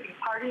 we're going to be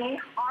partying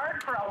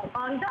hard for a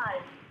long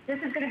time.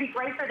 This is going to be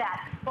great for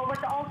that. But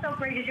what's also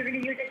great is you're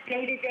going to use it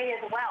day-to-day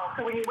as well.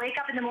 So when you wake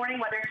up in the morning,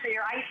 whether it's for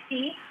your iced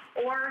tea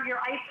or your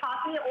iced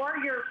coffee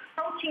or your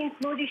protein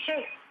smoothie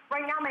shake,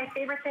 Right now, my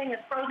favorite thing is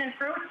frozen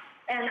fruit,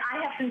 and I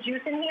have some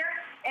juice in here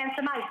and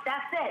some ice.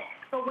 That's it.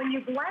 But when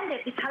you blend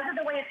it, because of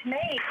the way it's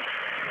made,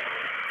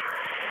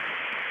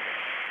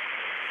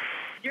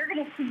 you're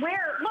going to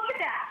swear, look at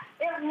that.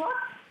 It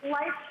looks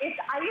like it's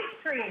ice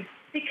cream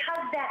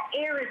because that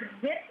air is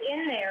zipped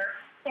in there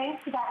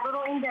thanks to that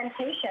little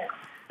indentation.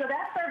 So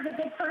that serves a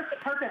good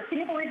purpose. Can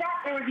you believe that?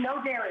 There was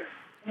no dairy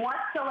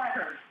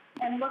whatsoever.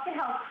 And look at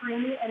how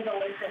creamy and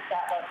delicious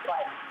that looks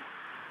like.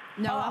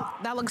 No,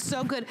 that looks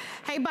so good.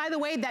 Hey, by the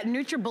way, that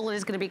NutriBullet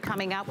is going to be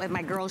coming out with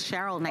my girl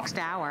Cheryl next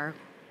hour.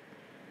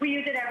 We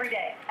use it every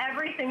day,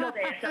 every single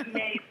day. It's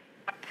amazing.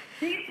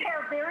 These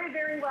pair very,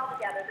 very well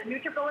together. The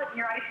NutriBullet and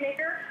your ice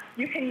maker,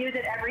 you can use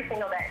it every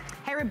single day.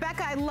 Hey,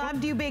 Rebecca, I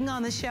loved you being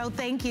on the show.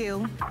 Thank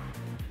you.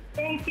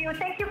 Thank you.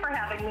 Thank you for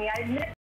having me. I